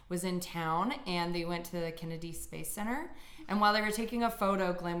Robinson, was in town and they went to the Kennedy Space Center. And while they were taking a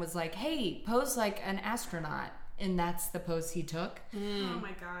photo, Glenn was like, hey, pose like an astronaut. And that's the pose he took. Oh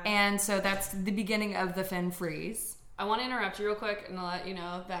my god. And so that's the beginning of the Finn Freeze. I want to interrupt you real quick and let you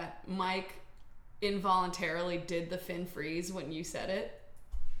know that Mike involuntarily did the Finn freeze when you said it.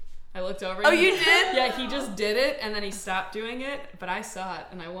 I looked over. Oh, and you did? Yeah, he just did it and then he stopped doing it, but I saw it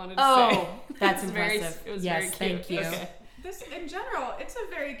and I wanted to Oh, say. that's It's very- impressive. it was Yes, very cute. thank you. Okay. This, in general, it's a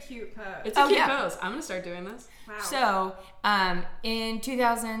very cute pose. It's a Oh, cute yeah. pose. I'm gonna start doing this. wow. So, in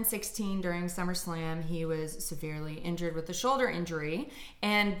 2016, during SummerSlam, he was severely injured with a shoulder injury.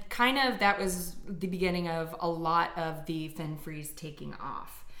 And kind of that was the beginning of a lot of the Finn Freeze taking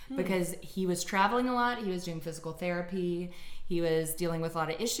off. Because he was traveling a lot, he was doing physical therapy, he was dealing with a lot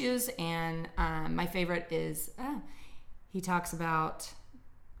of issues. And my favorite is he talks about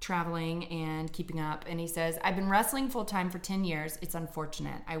traveling and keeping up, and he says, I've been wrestling full-time for 10 years. It's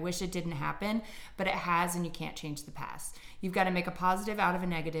unfortunate. I wish it didn't happen, but it has, and you can't change the past. You've got to make a positive out of a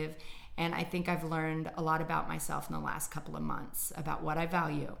negative, and I think I've learned a lot about myself in the last couple of months about what I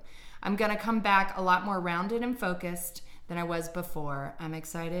value. I'm going to come back a lot more rounded and focused than I was before. I'm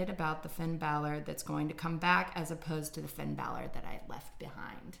excited about the Finn Balor that's going to come back as opposed to the Finn Balor that I left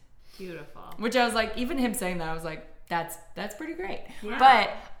behind. Beautiful. Which I was like, even him saying that, I was like, that's pretty great. Yeah. But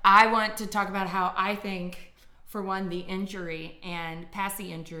I want to talk about how I think, for one, the injury and past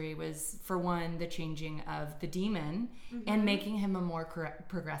the injury was, for one, the changing of the demon and making him a more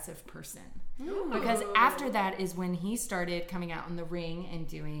progressive person. Because after that is when he started coming out in the ring and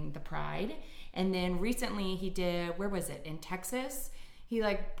doing the Pride. And then recently he did, where was it? In Texas. He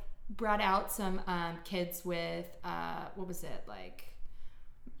like brought out some kids with, what was it? Like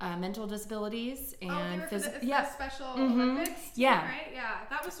mental disabilities and they were for the Special Mhm. Olympics team, Yeah. right? Yeah,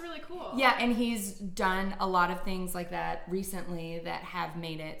 that was really cool. Yeah, and he's done a lot of things like that recently that have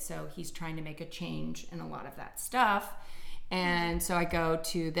made it so he's trying to make a change in a lot of that stuff. And so I go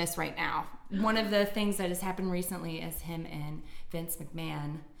to this right now. One of the things that has happened recently is him and Vince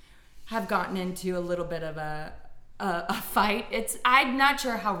McMahon have gotten into a little bit of a fight. I'm not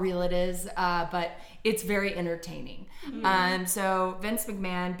sure how real it is, but it's very entertaining. So Vince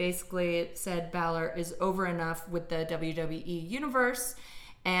McMahon basically said Balor is over enough with the WWE universe,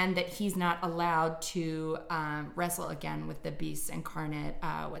 and that he's not allowed to wrestle again with the Beast Incarnate,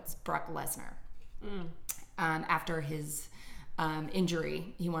 Brock Lesnar. After his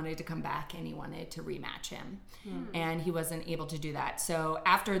injury, he wanted to come back and he wanted to rematch him, and he wasn't able to do that. So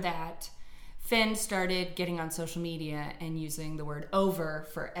after that, Finn started getting on social media and using the word over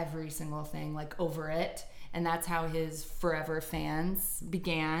for every single thing, like over it. And that's how his forever fans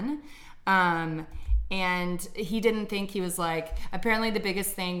began. And he didn't think he was like, apparently the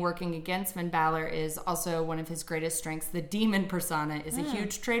biggest thing working against Finn Balor is also one of his greatest strengths. The demon persona is a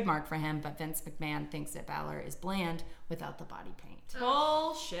huge trademark for him, but Vince McMahon thinks that Balor is bland without the body paint.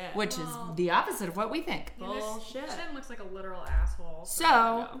 Bullshit. Which is the opposite of what we think. Bullshit. Shin looks like a literal asshole.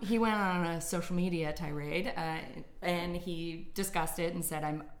 So he went on a social media tirade, and he discussed it and said,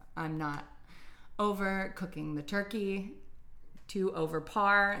 I'm not over cooking the turkey to over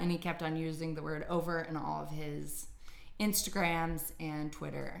par, and he kept on using the word over in all of his Instagrams and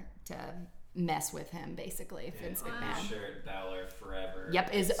Twitter to mess with him, basically. Vince McMahon. Shirt Balor forever.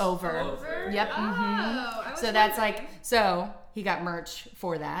 Yep, is over. Over? Yep. Oh, I was So that's wondering. so he got merch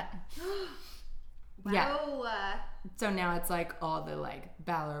for that. Yeah. Wow. So now it's like all the like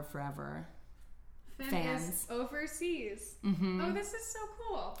Balor forever. Finn Fans. is overseas. Oh, this is so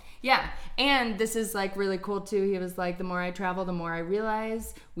cool. Yeah, and this is like really cool too. He was like, the more I travel, the more I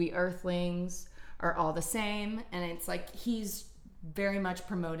realize we Earthlings are all the same. And it's like he's very much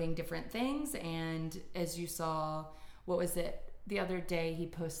promoting different things. And as you saw, what was it? The other day he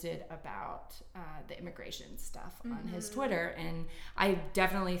posted about the immigration stuff on his Twitter. And I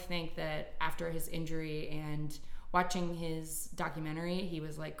definitely think that after his injury and watching his documentary, he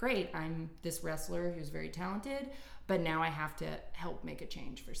was like, great, I'm this wrestler who's very talented, but now I have to help make a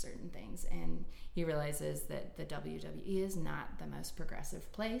change for certain things. And he realizes that the WWE is not the most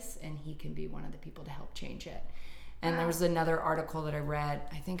progressive place, and he can be one of the people to help change it. And there was another article that I read,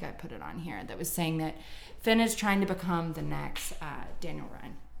 I think I put it on here, that was saying that Finn is trying to become the next Daniel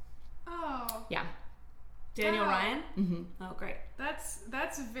Ryan. Oh, Yeah. Daniel Wow. Ryan? Mm-hmm. Oh, great.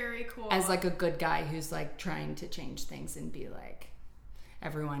 that's very cool. As like a good guy who's like trying to change things and be like,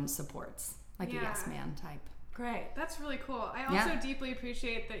 everyone supports, like a Yeah. yes man type. Great. That's really cool. I also deeply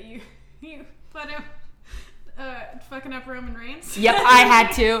appreciate that you put him fucking up Roman Reigns. Yep, I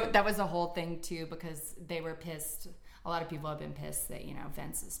had to. That was a whole thing too, because they were pissed. A lot of people have been pissed that, you know,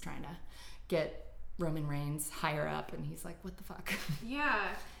 Vince is trying to get Roman Reigns higher up, and he's like, what the fuck? Yeah.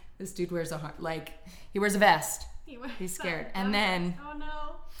 This dude wears he wears a vest. He's scared. And then, oh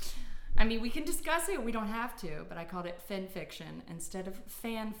no. I mean, we can discuss it. We don't have to, but I called it fin fiction instead of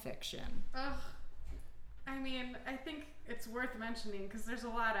fan fiction. Ugh. I mean, I think it's worth mentioning because there's a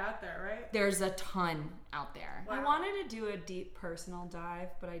lot out there, right? There's a ton out there. I wanted to do a deep personal dive,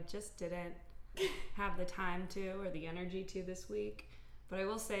 but I just didn't have the time to or the energy to this week. But I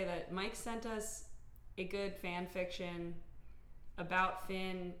will say that Mike sent us a good fan fiction about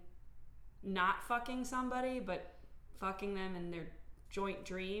Finn not fucking somebody, but fucking them in their joint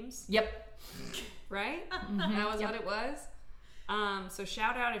dreams. Yep. Right? That was what it was. So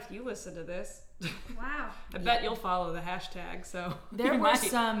shout out if you listen to this. Wow. I bet you'll follow the hashtag. So There you were might.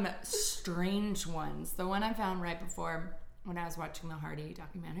 some strange ones. The one I found right before when I was watching the Hardy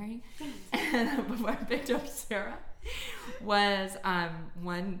documentary, and before I picked up Sarah, was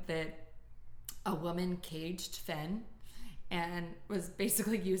one that a woman caged Finn and was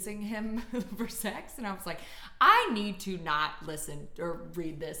basically using him for sex. And I was like, I need to not listen or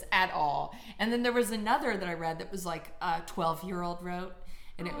read this at all. And then there was another that I read that was like a 12-year-old wrote,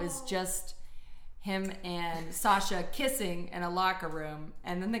 and it was just him and Sasha kissing in a locker room,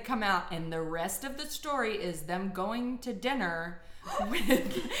 and then they come out, and the rest of the story is them going to dinner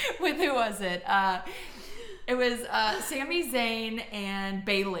with who was it? It was Sami Zayn and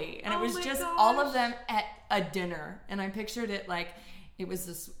Bailey, and it Oh was my just gosh. all of them at a dinner, and I pictured it like it was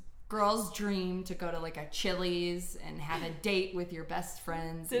this girl's dream to go to like a Chili's and have a date with your best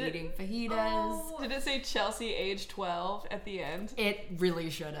friends Did it- eating fajitas. Oh. Did it say Chelsea age 12 at the end? It really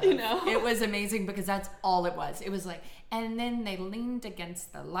should have. You know? It was amazing because that's all it was. It was like, and then they leaned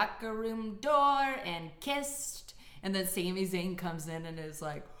against the locker room door and kissed. And then Sami Zayn comes in and is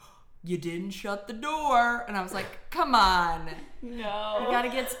like, you didn't shut the door. And I was like, come on. No. You gotta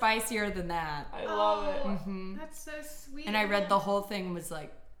get spicier than that. I love it. Oh, that's so sweet. And I read the whole thing and was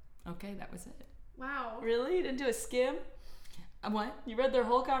like, okay, that was it. Wow. Really? You didn't do a skim? What? You read their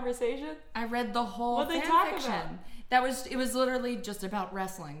whole conversation? I read the whole What'd they fan talk fiction. about? It was literally just about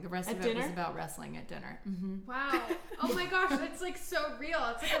wrestling. The rest At of it was dinner? about wrestling at dinner. Wow. Oh my gosh, it's like so real.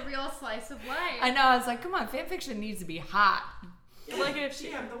 It's like a real slice of life. I know. I was like, come on, fan fiction needs to be hot. Like if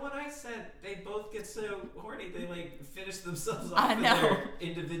she... Yeah, the one I said, they both get so horny they like finish themselves I off in know. their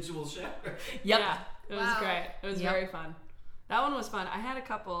individual shower. Yep. Yeah, it was Wow. great. It was Yep. very fun. That one was fun. I had a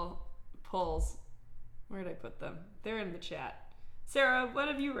couple polls. Where did I put them? They're in the chat. Sarah, what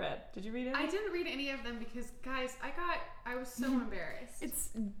have you read? Did you read any? I didn't read any of them because, guys, I was so embarrassed.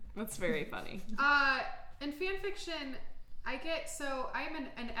 That's very funny. In fan fiction, I'm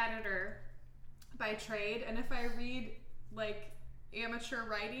an editor by trade, and if I read like amateur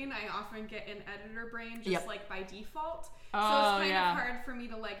writing, I often get an editor brain just Yep. like by default. So Oh, it's kind yeah. of hard for me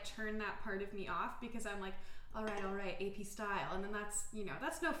to like turn that part of me off because I'm like, all right, AP style, and then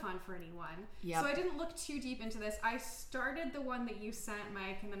that's no fun for anyone. Yep. So I didn't look too deep into this. I started the one that you sent,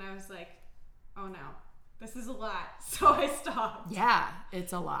 Mike, and then I was like, oh no, this is a lot. So I stopped. Yeah,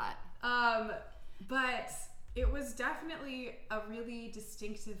 it's a lot. But it was definitely a really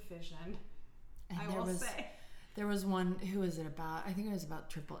distinctive vision. And I will say. There was one, who was it about? I think it was about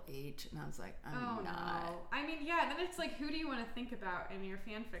Triple H, and I was like, I'm not. No. I mean, yeah, then it's like, who do you want to think about in your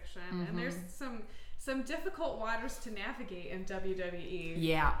fan fiction? And there's some difficult waters to navigate in WWE.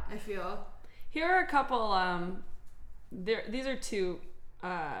 Yeah. I feel. Here are a couple. These are two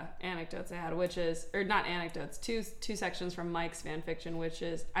anecdotes I had, which is, or not anecdotes, two sections from Mike's fan fiction, which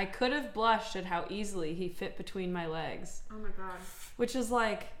is, I could have blushed at how easily he fit between my legs, Oh my god. which is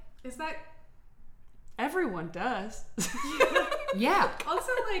like Is that everyone does. Yeah.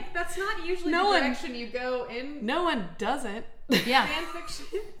 also like that's not usually No the one- direction you go in No one doesn't. Yeah. fan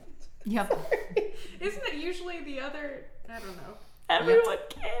fiction? Yep. Isn't it usually the other? I don't know. Everyone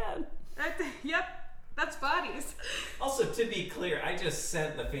can. Yep, that's bodies. Also, to be clear, I just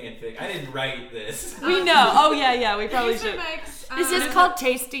sent the fanfic. I didn't write this. We know. Oh yeah. We probably These are should. Mike's, Is this called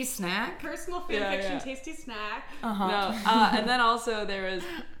Tasty Snack? personal fan Yeah, fiction yeah. tasty snack? Uh-huh. No. And then also there was,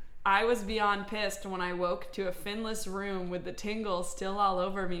 I was beyond pissed when I woke to a finless room with the tingles still all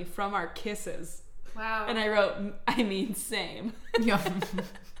over me from our kisses. Wow. And I wrote, I mean, same. Yep.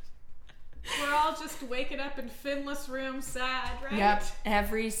 We're all just waking up in finless rooms sad, right? Yep.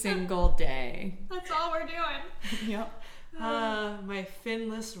 Every single day. That's all we're doing. Yep. My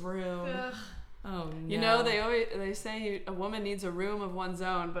finless room. Ugh. Oh no. You know, they say a woman needs a room of one's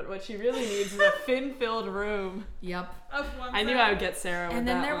own, but what she really needs is a fin-filled room. Yep. Of one I knew side. I would get Sarah with And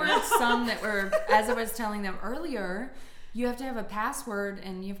then that there one. were some that were, as I was telling them earlier, you have to have a password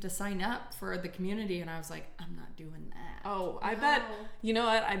and you have to sign up for the community. And I was like, I'm not doing that. Oh, I bet. Wow. You know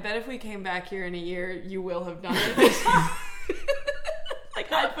what? I bet if we came back here in a year, you will have done it. Like,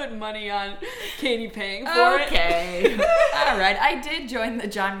 I'd put money on Katie paying for it. Okay. All right. I did join the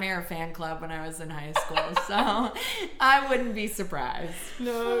John Mayer fan club when I was in high school, so I wouldn't be surprised.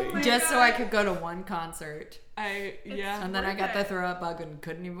 No, Oh my Just so I God. could go to one concert. yeah. And then I worth got the it. throw up bug and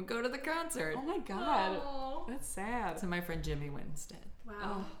couldn't even go to the concert. Oh my god, Aw. that's sad. So my friend Jimmy went instead. Wow.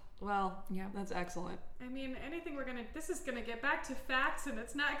 Oh, well, Yeah. that's excellent. I mean, this is gonna get back to facts and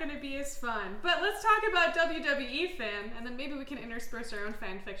it's not gonna be as fun. But let's talk about WWE Finn, and then maybe we can intersperse our own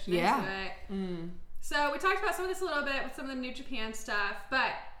fan fiction Yeah. into it. So we talked about some of this a little bit with some of the New Japan stuff,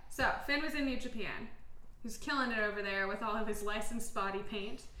 but so Finn was in New Japan. He was killing it over there with all of his licensed body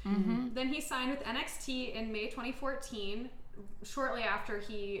paint. Then he signed with NXT in May 2014, shortly after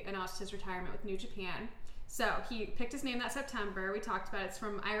he announced his retirement with New Japan. So he picked his name that September. We talked about it. It's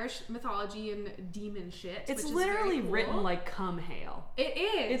from Irish mythology and demon shit. It's which is literally very cool. written like "come hail." It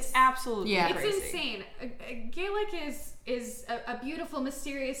is. It's absolutely Yeah. It's crazy. insane. Gaelic is a beautiful,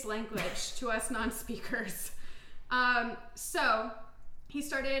 mysterious language to us non-speakers. So he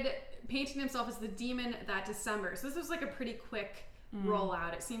started painting himself as the demon that December. So this was like a pretty quick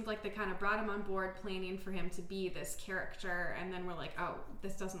rollout. It seemed like they kind of brought him on board, planning for him to be this character, and then we're like, oh,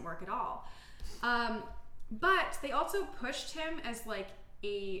 this doesn't work at all. But they also pushed him as like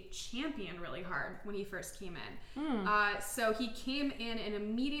a champion really hard when he first came in. So he came in and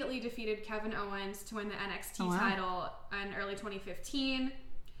immediately defeated Kevin Owens to win the NXT title in early 2015.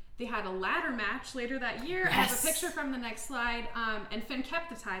 They had a ladder match later that year. I have Yes. a picture from the next slide. And Finn kept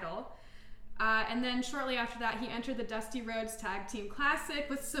the title. And then shortly after that, he entered the Dusty Rhodes Tag Team Classic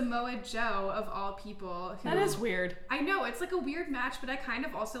with Samoa Joe, of all people. That is weird. I know, it's like a weird match, but I kind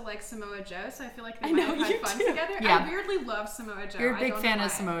of also like Samoa Joe, so I feel like they I might know, have had you fun do. together. Yeah. I weirdly love Samoa Joe. You're a I big don't fan know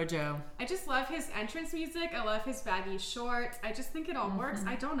of why. Samoa Joe. I just love his entrance music. I love his baggy shorts. I just think it all works.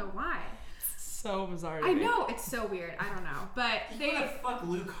 I don't know why. So bizarre to I me. know, it's so weird. I don't know. But You they... wanna fuck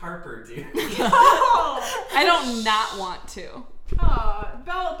Luke Harper, dude. I don't not want to. Oh,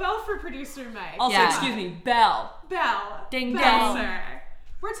 Bell for producer Mike. Also, Yeah. excuse me, Belle. Bell. Ding Bell, dong. sir.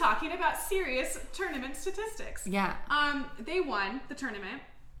 We're talking about serious tournament statistics. Yeah. They won the tournament,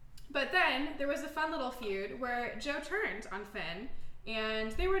 but then there was a fun little feud where Joe turned on Finn,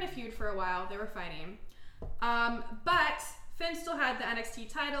 and they were in a feud for a while. They were fighting, but Finn still had the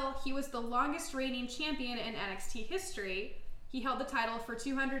NXT title. He was the longest reigning champion in NXT history. He held the title for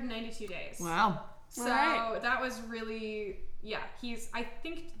 292 days. Wow. So Alright. that was really, he's, I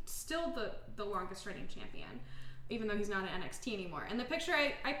think, still the longest reigning champion, even though he's not in NXT anymore. And the picture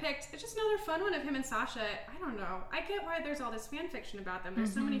I picked, it's just another fun one of him and Sasha. I don't know. I get why there's all this fan fiction about them.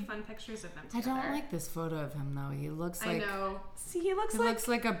 There's so many fun pictures of them I together. don't like this photo of him though. He looks I like know. See, he looks he like. looks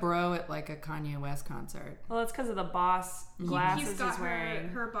like a bro at like a Kanye West concert. Well, it's because of the boss glasses He's got wearing.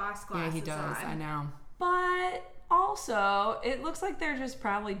 her boss Yeah, glasses he does. on. I know. But also, it looks like they're just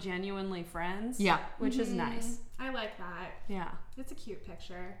probably genuinely friends. Yeah. Which is nice. I like that. Yeah. It's a cute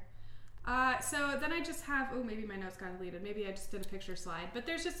picture. So then I just have, maybe my notes got deleted. Maybe I just did a picture slide. But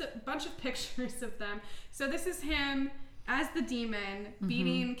there's just a bunch of pictures of them. So this is him as the Demon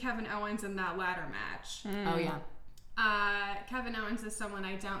beating Kevin Owens in that ladder match. Oh yeah. Kevin Owens is someone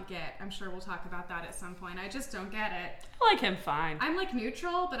I don't get. I'm sure we'll talk about that at some point. I just don't get it. I like him fine. I'm like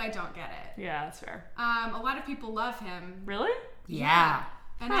neutral, but I don't get it. Yeah, that's fair. A lot of people love him. Really? Yeah.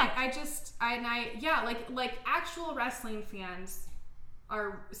 And Huh. like actual wrestling fans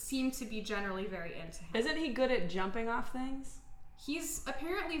seem to be generally very into him. Isn't he good at jumping off things? He's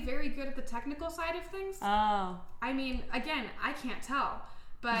apparently very good at the technical side of things. Oh. I mean, again, I can't tell,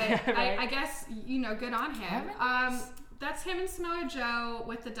 but Yeah, right. I guess, good on him. Kevin? That's him and Samoa Joe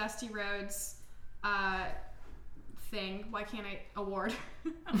with the Dusty Rhodes thing. Why can't I award?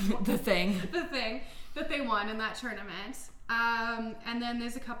 The thing. The thing that they won in that tournament. And then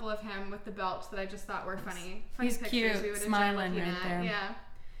there's a couple of him with the belt that I just thought were funny. Funny He's pictures cute, we would enjoy smiling looking right at. there. Yeah.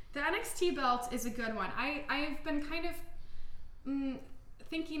 The NXT belt is a good one. I've been kind of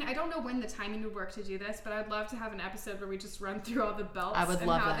thinking, I don't know when the timing would work to do this, but I'd love to have an episode where we just run through all the belts I would and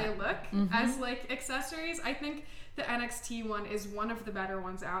love how that. they look as like accessories. I think the NXT one is one of the better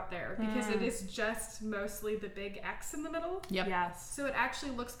ones out there because it is just mostly the big X in the middle. Yep. Yes. So it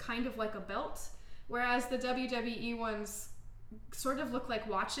actually looks kind of like a belt, whereas the WWE ones sort of look like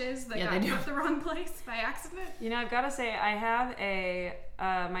watches that got they do. put the wrong place by accident. You know, I've got to say, I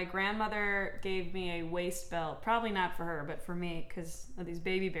have my grandmother gave me a waist belt. Probably not for her, but for me, because of these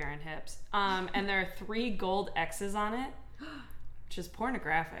baby Baron hips. And there are 3 gold X's on it, which is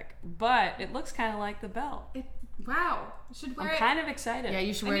pornographic. But it looks kind of like the belt. Wow, you should wear I'm it. kind of excited. Yeah,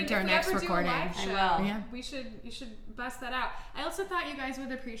 you should wear it to our if we next ever recording. do a live show, will. Yeah. you should bust that out. I also thought you guys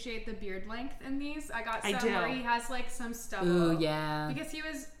would appreciate the beard length in these. I got I some do. where he has like some stubble. Ooh, yeah. Because he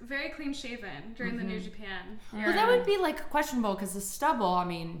was very clean shaven during the New Japan. Well, that would be like questionable because the stubble. I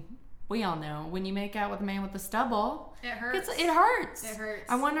mean, we all know when you make out with a man with the stubble, It hurts. it hurts. It hurts.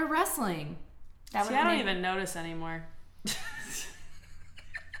 I wonder wrestling. That See, would I don't make- even notice anymore. It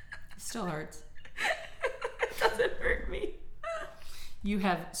still hurts. It doesn't hurt me. You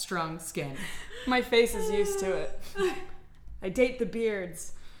have strong skin. My face is used to it. I date the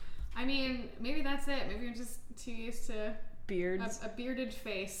beards. I mean, maybe that's it. Maybe you're just too used to Beards. a bearded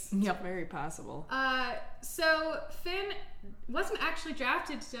face. Yep. Very possible. So Finn wasn't actually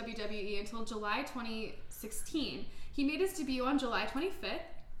drafted to WWE until July 2016. He made his debut on July 25th,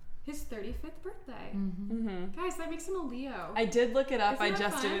 his 35th birthday. Guys, that makes him a Leo. I did look it up. Isn't I that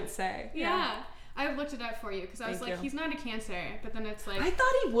just fun? didn't say. Yeah. I looked it up for you because I was Thank like, you. he's not a Cancer, but then it's like, I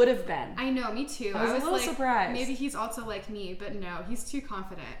thought he would have been. I know, me too. I was a little like, surprised. Maybe he's also like me, but no, he's too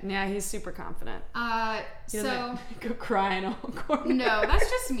confident. Yeah, he's super confident. He So doesn't go cry in all corners. no, that's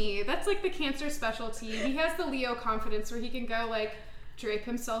just me. That's like the Cancer specialty. He has the Leo confidence where he can go like drape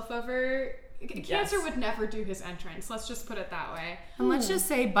himself over. Cancer would never do his entrance. Let's just put it that way. And let's just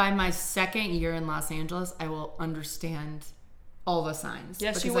say by my second year in Los Angeles, I will understand all the signs.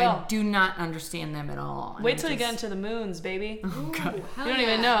 Yes, because you will. I do not understand them at all. Wait till you get into the moons, baby. Ooh, You hell don't yeah.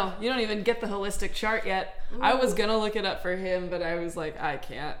 even know. You don't even get the holistic chart yet. I was gonna look it up for him, but I was like, I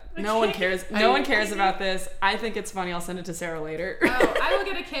can't. No one cares. No one cares about this. I think it's funny. I'll send it to Sarah later. Oh, I will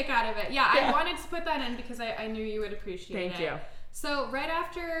get a kick out of it. Yeah, Yeah. I wanted to put that in because I knew you would appreciate it. Thank you. So right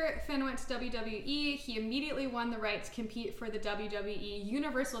after Finn went to WWE, he immediately won the right to compete for the WWE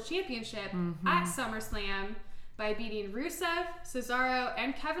Universal Championship at SummerSlam by beating Rusev, Cesaro,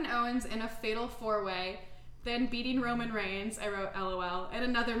 and Kevin Owens in a fatal 4-way, then beating Roman Reigns, I wrote LOL, in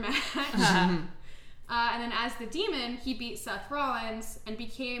another match. And then as the Demon, he beat Seth Rollins and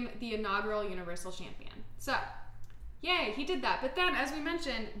became the inaugural Universal Champion. So, yay, he did that. But then, as we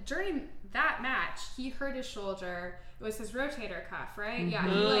mentioned, during that match, he hurt his shoulder. It was his rotator cuff, right? Yeah,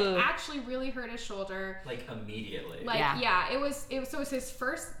 he like actually really hurt his shoulder. Like immediately. Like it was his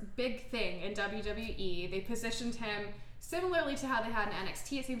first big thing in WWE. They positioned him similarly to how they had in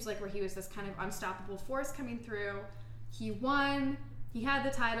NXT. It seems like where he was this kind of unstoppable force coming through. He won. He had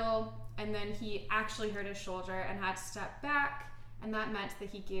the title, and then he actually hurt his shoulder and had to step back, and that meant that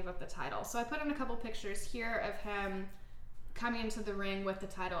he gave up the title. So I put in a couple pictures here of him coming into the ring with the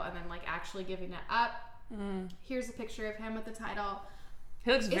title and then like actually giving it up. Here's a picture of him with the title.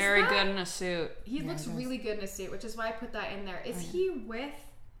 He looks very good in a suit. He looks really good in a suit, which is why I put that in there. Is he with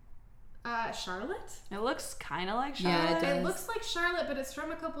Charlotte? It looks kind of like Charlotte. Yeah, it does. It looks like Charlotte, but it's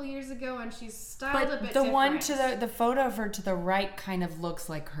from a couple years ago, and she's styled a bit But the different. one to the photo of her to the right kind of looks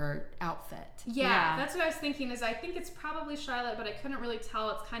like her outfit. Yeah, that's what I was thinking. Is I think it's probably Charlotte, but I couldn't really tell.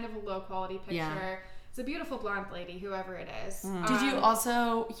 It's kind of a low quality picture. Yeah. It's a beautiful blonde lady, whoever it is. Did you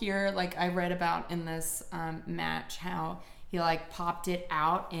also hear, like I read about in this match, how he like popped it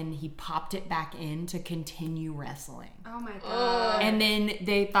out and he popped it back in to continue wrestling? Oh my god! And then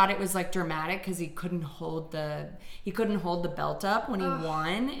they thought it was like dramatic because he couldn't hold the belt up when he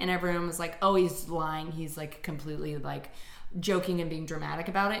won, and everyone was like, "Oh, he's lying. He's like completely like joking and being dramatic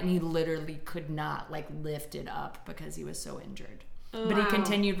about it," and he literally could not like lift it up because he was so injured. But he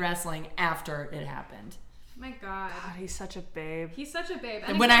continued wrestling after it happened. My god. God, he's such a babe. He's such a babe.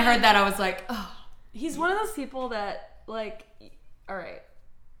 And when I heard that, I was like, "Oh, He's one of those people that, like, all right,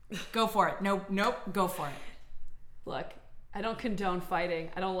 go for it. Nope, go for it." look, I don't condone fighting.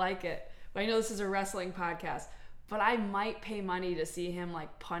 I don't like it. But I know this is a wrestling podcast. But I might pay money to see him,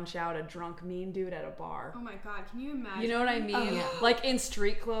 like, punch out a drunk, mean dude at a bar. oh my god, can you imagine? You know what I mean? Oh, yeah. Like, in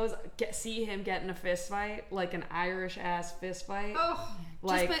street clothes, see him get in a fist fight, like an Irish-ass fist fight. Oh,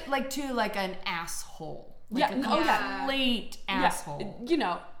 Like, Just like to like an asshole. Yeah, Like a no, yeah. complete asshole. you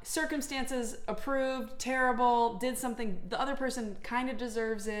know, circumstances approved, terrible, did something, the other person kind of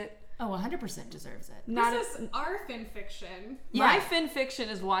deserves it. Oh, 100% deserves it. Not this is our fan fiction. My fin fiction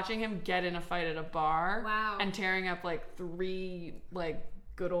is watching him get in a fight at a bar. Wow. And tearing up like 3 like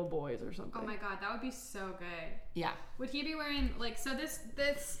good old boys or something. Oh my god, that would be so good. Yeah. Would he be wearing like so? This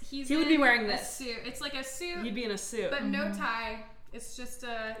He would be in wearing a this. suit. It's like a suit, He'd be in a suit. but no tie. It's just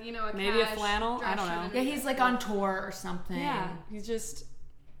a a Maybe a cash flannel? dress I don't shirt know. Yeah, underneath. he's like on tour or something. Yeah, he's just.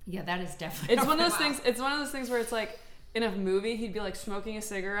 Yeah, that is definitely. It's one of those Wow. things. It's one of those things where it's like in a movie, he'd be like smoking a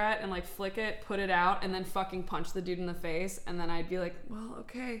cigarette and like flick it, put it out, and then fucking punch the dude in the face, and then I'd be like, well,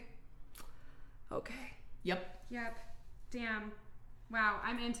 okay. Yep. Yep. Damn. Wow,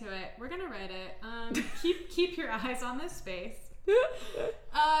 I'm into it. We're gonna write it. Keep your eyes on this space.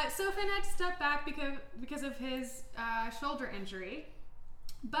 So Finn had to step back because of his shoulder injury,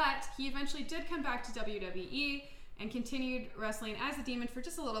 but he eventually did come back to WWE and continued wrestling as a Demon for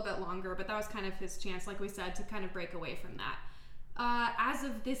just a little bit longer, but that was kind of his chance, like we said, to kind of break away from that. As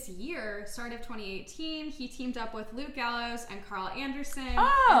of this year, start of 2018, he teamed up with Luke Gallows and Carl Anderson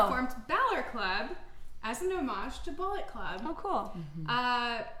and formed Balor Club as an homage to Bullet Club. Oh, cool.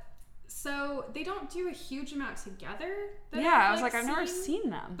 So they don't do a huge amount together. Yeah, I was like, I've never seen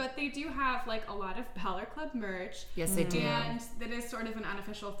them. But they do have like a lot of Balor Club merch. Yes, they do. And that is sort of an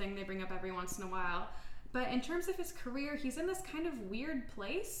unofficial thing they bring up every once in a while. But in terms of his career, he's in this kind of weird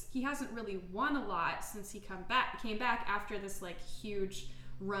place. He hasn't really won a lot since he came back after this like huge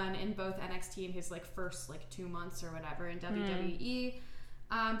run in both NXT and his like first like 2 months or whatever in WWE.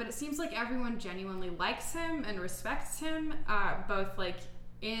 But it seems like everyone genuinely likes him and respects him, both like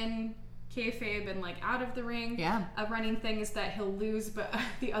in kayfabe and like out of the ring. Yeah. Running things that he'll lose, but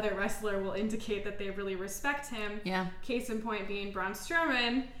the other wrestler will indicate that they really respect him. Yeah. Case in point being Braun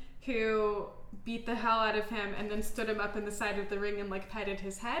Strowman, who beat the hell out of him and then stood him up in the side of the ring and like petted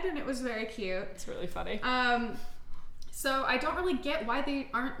his head, and it was very cute. It's really funny. So I don't really get why they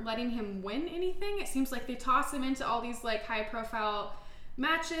aren't letting him win anything. It seems like they toss him into all these like high profile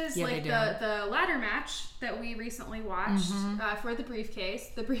matches, Yeah, like they the ladder match that we recently watched for the briefcase,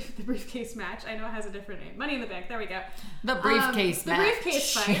 the briefcase match. I know it has a different name. Money in the Bank. There we go. The briefcase The match.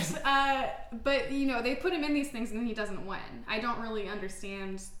 briefcase fight. But you know, they put him in these things and then he doesn't win. I don't really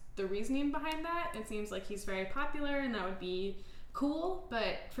understand the reasoning behind that. It seems like he's very popular and that would be cool,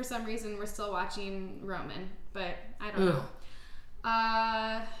 but for some reason we're still watching Roman. But I don't know.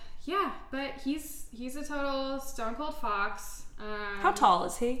 Yeah, but he's a total stone cold fox. How tall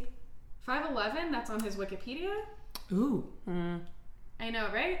is he? 5'11", that's on his Wikipedia. Ooh. I know,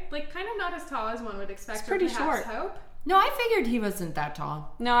 right? Like, kind of not as tall as one would expect. It's pretty or perhaps short. Hope. No, I figured he wasn't that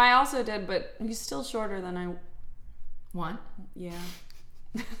tall. No, I also did, but he's still shorter than I... One. Yeah.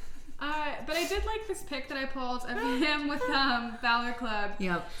 But I did like this pic that I pulled of him with Valor Club.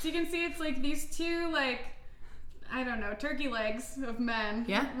 Yep. So you can see it's like these two, like, I don't know, turkey legs of men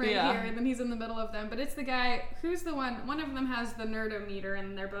right here, and then he's in the middle of them. But it's the guy, who's the one of them has the nerdometer,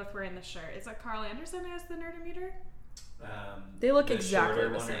 and they're both wearing the shirt. Is that Carl Anderson who has the nerdometer? They look the exactly shorter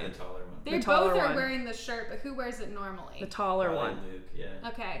the one same. or the taller one? They taller both are one. wearing the shirt, but who wears it normally? The taller Probably one. Luke, yeah.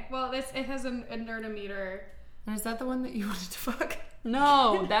 Okay, well, it has a nerdometer. And is that the one that you wanted to fuck?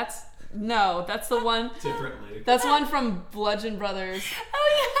 No, that's the one. Different Luke. That's one from Bludgeon Brothers.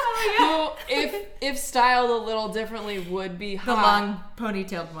 Oh Who, if styled a little differently, would be The hot. long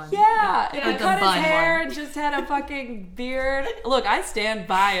ponytailed one. Yeah, if Yeah, he the cut his bun hair one. and just had a fucking beard. Look, I stand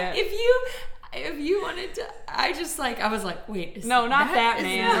by it. If you wanted to, I was like, wait, is No, not that is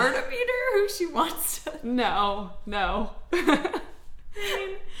man. Nerdometer who she wants to? No.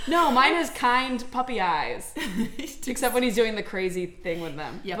 No, mine has kind puppy eyes. Except when he's doing the crazy thing with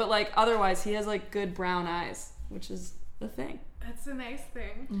them. Yep. But like otherwise, he has like good brown eyes, which is the thing. That's a nice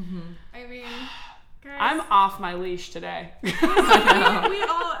thing. Mm-hmm. I mean, guys, I'm off my leash today. we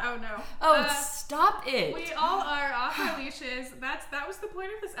all. Oh no. Oh, stop it. We all are off our leashes. That was the point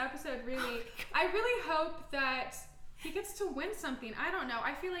of this episode, really. I really hope that he gets to win something. I don't know.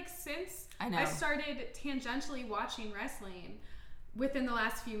 I feel like since I started tangentially watching wrestling within the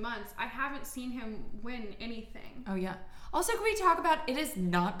last few months, I haven't seen him win anything. Oh yeah. Also, can we talk about, it has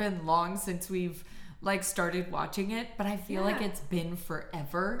not been long since we've like started watching it, but I feel like it's been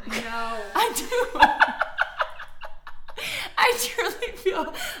forever. No. I do. I truly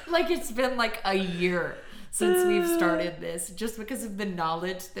feel like it's been like a year since we've started this, just because of the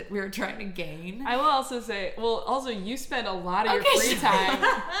knowledge that we're trying to gain. I will also say, you spend a lot of your Okay, free time.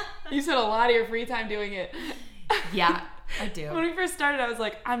 You spend a lot of your free time doing it. Yeah, I do. When we first started, I was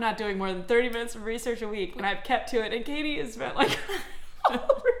like, I'm not doing more than 30 minutes of research a week, and I've kept to it. And Katie has spent like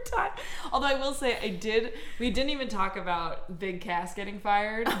overtime. Although I will say, we didn't even talk about Big Cass getting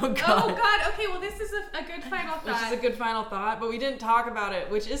fired. Oh god. Oh God. Okay. Well, this is a good final thought. Which is a good final thought, but we didn't talk about it,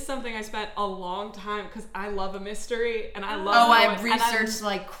 which is something I spent a long time, because I love a mystery, and I love I've researched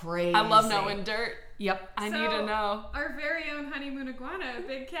like crazy. I love knowing dirt. Yep. I need to know. Our very own honeymoon iguana,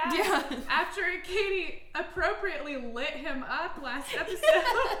 Big Cat, Yeah. after Katie appropriately lit him up last episode,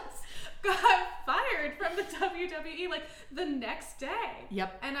 got fired from the WWE like the next day.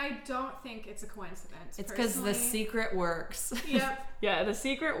 Yep. And I don't think it's a coincidence. It's because the personally. secret works. Yep. Yeah, the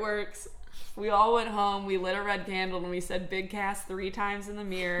secret works. We all went home, we lit a red candle, and we said Big Cass 3 times in the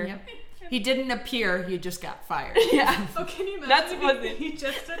mirror. Yep. He didn't appear, he just got fired. Yeah. Oh, can you imagine? That's if what he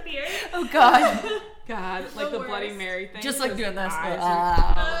just appeared. Oh god. God, like the worst. Bloody Mary thing. Just like his doing this. eyes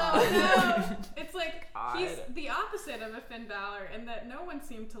are- Oh no! It's like he's God. the opposite of a Finn Balor, in that no one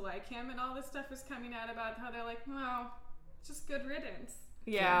seemed to like him, and all this stuff was coming out about how they're like, well, just good riddance.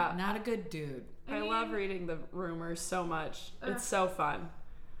 Yeah. Not a good dude. I love reading the rumors so much. Ugh. It's so fun.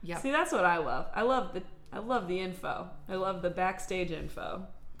 Yep. See, that's what I love. I love the info. I love the backstage info.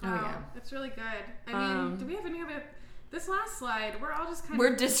 Oh, yeah. It's really good. I mean, do we have any other? This last slide, we're all just kind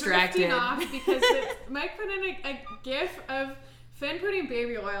We're of distracted. drifting off because Mike put in a gif of Finn putting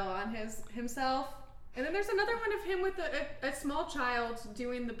baby oil on himself, and then there's another one of him with a small child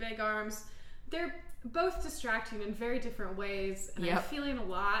doing the big arms. They're both distracting in very different ways, and I'm feeling a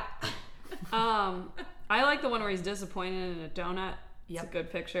lot. I like the one where he's disappointed in a donut. It's a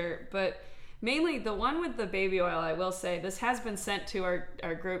good picture, but mainly the one with the baby oil, I will say, this has been sent to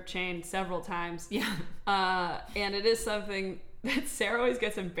our group chain several times. Yeah. And it is something that Sarah always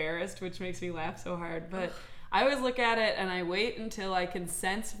gets embarrassed, which makes me laugh so hard. But I always look at it and I wait until I can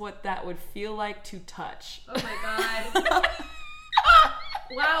sense what that would feel like to touch. Oh my god.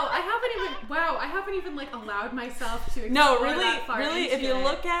 Wow, I haven't even like allowed myself to explore No, really, that far really, into if you it.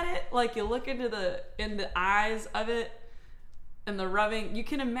 look at it, like you look into in the eyes of it and the rubbing, you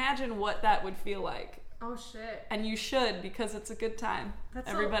can imagine what that would feel like. Oh shit. And you should, because it's a good time.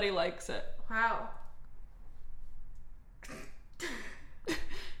 Everybody likes it. Wow.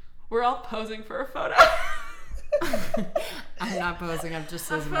 We're all posing for a photo. I'm not posing, I'm just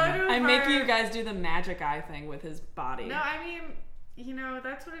A listening. photo I'm of making her- you guys do the magic eye thing with his body. No, I mean, you know,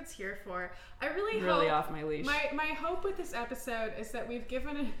 that's what it's here for. I really Really hope off my leash. my hope with this episode is that we've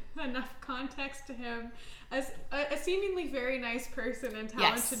given enough context to him as a seemingly very nice person and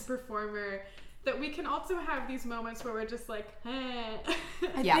talented performer that we can also have these moments where we're just like, eh.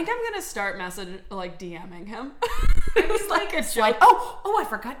 I think I'm gonna start DMing him. It's like a It's like, joke. oh, I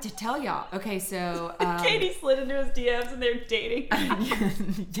forgot to tell y'all. Okay, so Katie slid into his DMs and they're dating.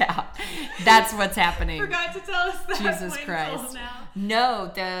 yeah, that's what's happening. Forgot to tell us that. Jesus point Christ. till now.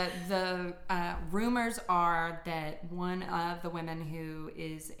 No, the rumors are that one of the women who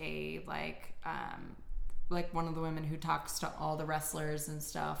is a like one of the women who talks to all the wrestlers and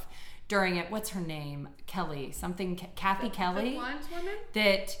stuff during it. What's her name? Kelly something. Kathy Kelly. The blonde woman?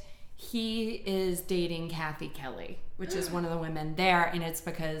 That he is dating Kathy Kelly, which is one of the women there, and it's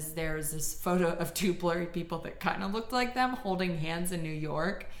because there's this photo of two blurry people that kind of looked like them holding hands in New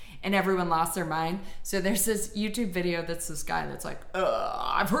York, and everyone lost their mind. So there's this YouTube video that's this guy that's like,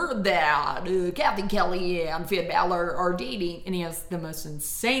 I've heard that Kathy Kelly and Finn Balor are dating, and he has the most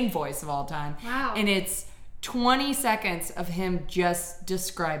insane voice of all time. Wow. And it's 20 seconds of him just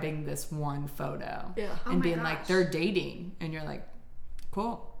describing this one photo. Yeah. Oh And my being like, gosh. they're dating, and you're like,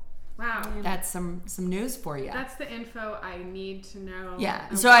 cool. Wow. That's some news for you. That's the info I need to know. Yeah.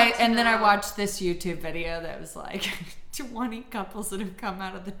 I So want to then I know. watched this YouTube video that was like 20 couples that have come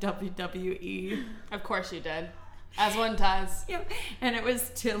out of the WWE. Of course you did. As one does. Yeah. And it was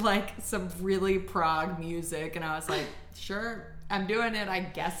to like some really prog music, and I was like, sure, I'm doing it. I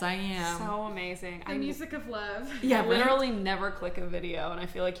guess I am. So amazing. The music of love. yeah, I right? literally never click a video, and I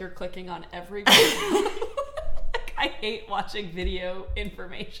feel like you're clicking on every video. Like, I hate watching video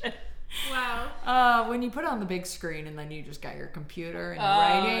information. Wow. When you put it on the big screen and then you just got your computer and Oh,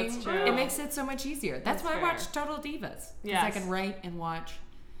 writing, that's true. it makes it so much easier. That's why I fair. watch Total Divas. Because Yes. I can write and watch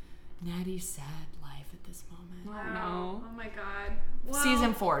Natty's sad life at this moment. Wow. Oh my god. Well,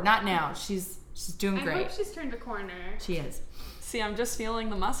 Season 4, not now. She's doing I great. hope she's turned a corner. She is. See, I'm just feeling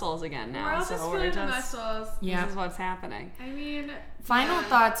the muscles again now. We're all so just we're feeling the just- muscles. Yeah. This is what's happening. I mean, Final yeah.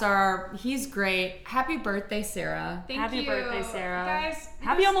 thoughts are he's great. Happy birthday, Sarah. Thank Happy you. birthday, Sarah. Guys,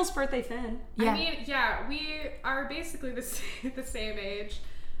 Happy almost birthday, Finn. Yeah. I mean, yeah, we are basically the same age.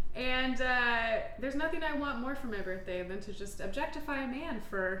 And there's nothing I want more for my birthday than to just objectify a man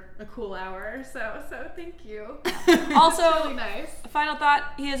for a cool hour. So thank you. Also, It's really nice. final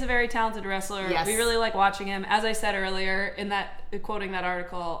thought, he is a very talented wrestler. Yes. We really like watching him. As I said earlier, in that quoting that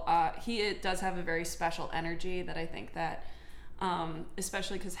article, he does have a very special energy that I think that,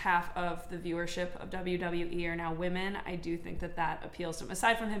 especially because half of the viewership of WWE are now women, I do think that appeals to him.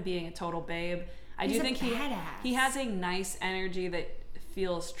 Aside from him being a total babe, I He's do a think badass. he has a nice energy that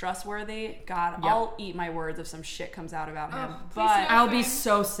feels trustworthy. God, Yep. I'll eat my words if some shit comes out about him. Oh, please but no. I'll be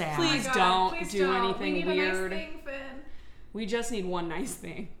so sad. Please Oh my God, don't please do don't. anything we need weird. A nice thing, Finn. We just need one nice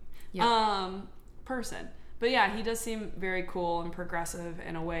thing. Yep. Person. But yeah, he does seem very cool and progressive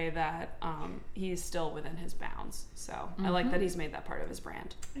in a way that he's still within his bounds. So I like that he's made that part of his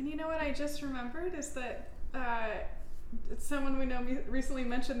brand. And you know what I just remembered is that someone we know recently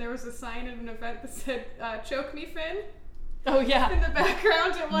mentioned there was a sign at an event that said "Choke me, Finn" Oh yeah. in the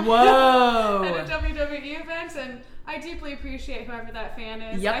background at one Whoa. at a WWE event, and I deeply appreciate whoever that fan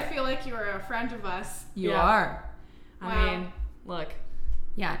is. Yep. I feel like you are a friend of us. You Yeah. are. I Wow. mean, look.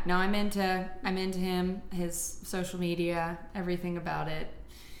 Yeah, no, I'm into him, his social media, everything about it.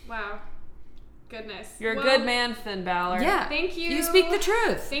 Wow. Goodness. You're a Well, good man, Finn Balor. Yeah. Thank you. You speak the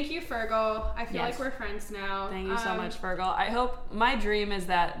truth. Thank you, Fergal. I feel Yes. like we're friends now. Thank you so much, Virgil. I hope my dream is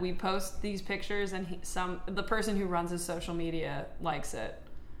that we post these pictures and the person who runs his social media likes it.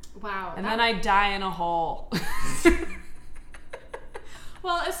 Wow. And then I die in a hole.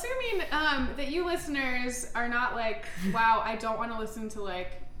 Well, assuming that you listeners are not like, wow, I don't want to listen to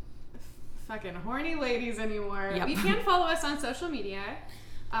like fucking horny ladies anymore. Yep. You can follow us on social media.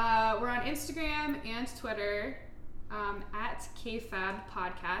 We're on Instagram and Twitter at KFAB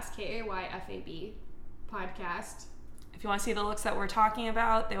Podcast, KAYFAB Podcast. If you want to see the looks that we're talking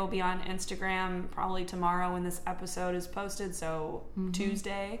about, they will be on Instagram probably tomorrow when this episode is posted, so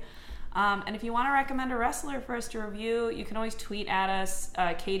Tuesday. And if you want to recommend a wrestler for us to review, you can always tweet at us.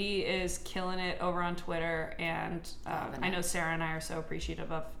 Katie is killing it over on Twitter, and I know Sarah and I are so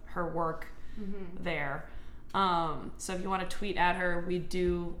appreciative of her work there. So if you want to tweet at her, we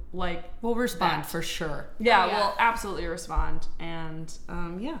do like... We'll respond that. for sure. Yeah, Yeah. we'll absolutely respond. And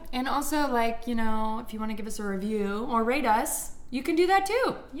yeah. And also, like, you know, if you want to give us a review or rate us, you can do that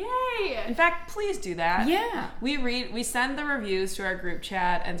too. Yay! In fact, please do that. Yeah. We send the reviews to our group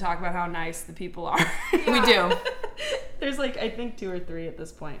chat and talk about how nice the people are. We do. There's like, I think 2 or 3 at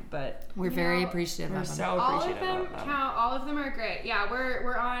this point, but We're very appreciative we're of them. so All of appreciative them of them. count. All of them are great. Yeah,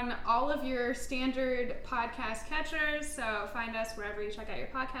 we're on all of your standard podcast catchers. So find us wherever you check out your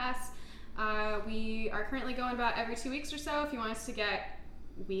podcasts. We are currently going about every 2 weeks or so. If you want us to get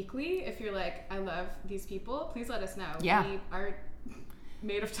weekly. If you're like, I love these people, please let us know. Yeah. We are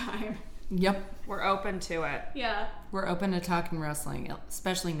made of time. Yep. We're open to it. Yeah. We're open to talking wrestling,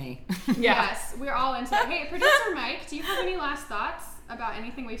 especially me. Yeah. Yes, we're all into it. Hey, producer Mike, do you have any last thoughts about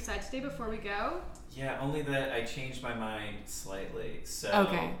anything we've said today before we go? Yeah, only that I changed my mind slightly. So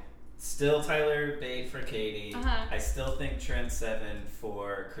Okay. still Tyler Bate for Katie. Uh-huh. I still think Trent Seven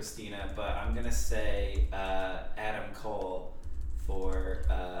for Christina, but I'm gonna say Adam Cole for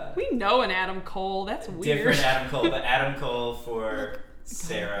We know an Adam Cole. That's weird. different Adam Cole, but Adam Cole for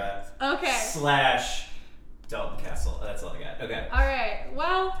Sarah Okay. / Dalton Castle. That's all I got. Okay. All right.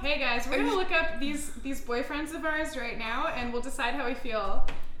 Well, hey guys, we're gonna look up these boyfriends of ours right now, and we'll decide how we feel.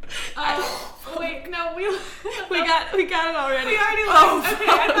 Wait, no, we got it already. we already Okay,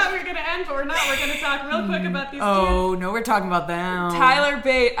 I thought we were gonna end, but we're not. We're gonna talk real quick about these dudes. Oh, no, we're talking about them. Tyler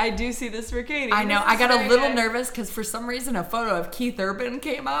Bate. I do see this for Katie. I know. This I is got a very little good. nervous because for some reason a photo of Keith Urban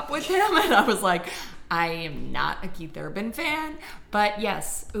came up with him, and I was like, I am not a Keith Urban fan, but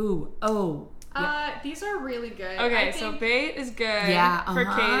yes. Ooh, oh. These are really good. Okay, I so think- Bate is good Yeah, for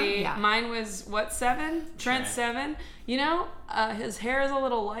uh-huh, Katie. yeah. Mine was, what, 7? Trent Trent. 7. You know, his hair is a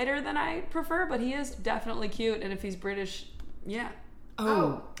little lighter than I prefer, but he is definitely cute. And if he's British, yeah.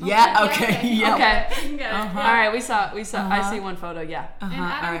 Oh. Yeah, okay. okay. Yeah. Okay. You can get it. Uh-huh. Yeah. All right, we saw. I see one photo, yeah. And Uh-huh.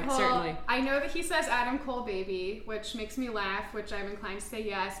 Adam All right. Cole, certainly. I know that he says Adam Cole baby, which makes me laugh, which I'm inclined to say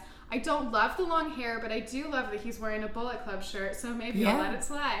yes. I don't love the long hair, but I do love that he's wearing a Bullet Club shirt, so maybe I'll Yeah. let it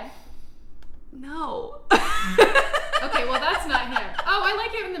slide. No. Okay, well that's not him. Oh, I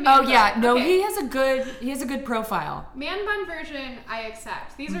like it in the man Oh yeah, bun. no, Okay. he has a good profile. Man bun version, I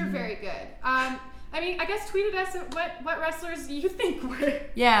accept. These are very good. I mean, I guess tweet at us at what wrestlers you think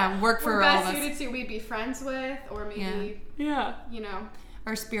Yeah, work we're for all best of us. suited to we'd be friends with, or maybe Yeah. you know,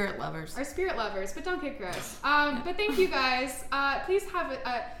 Our spirit lovers. our spirit lovers, but don't get gross. But thank you guys. Please have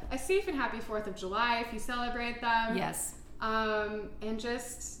a safe and happy 4th of July if you celebrate them. Yes. And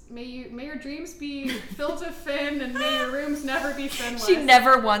just may your dreams be filled with Finn, and may your rooms never be Finless. She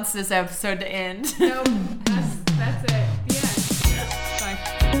never wants this episode to end. Nope. That's it.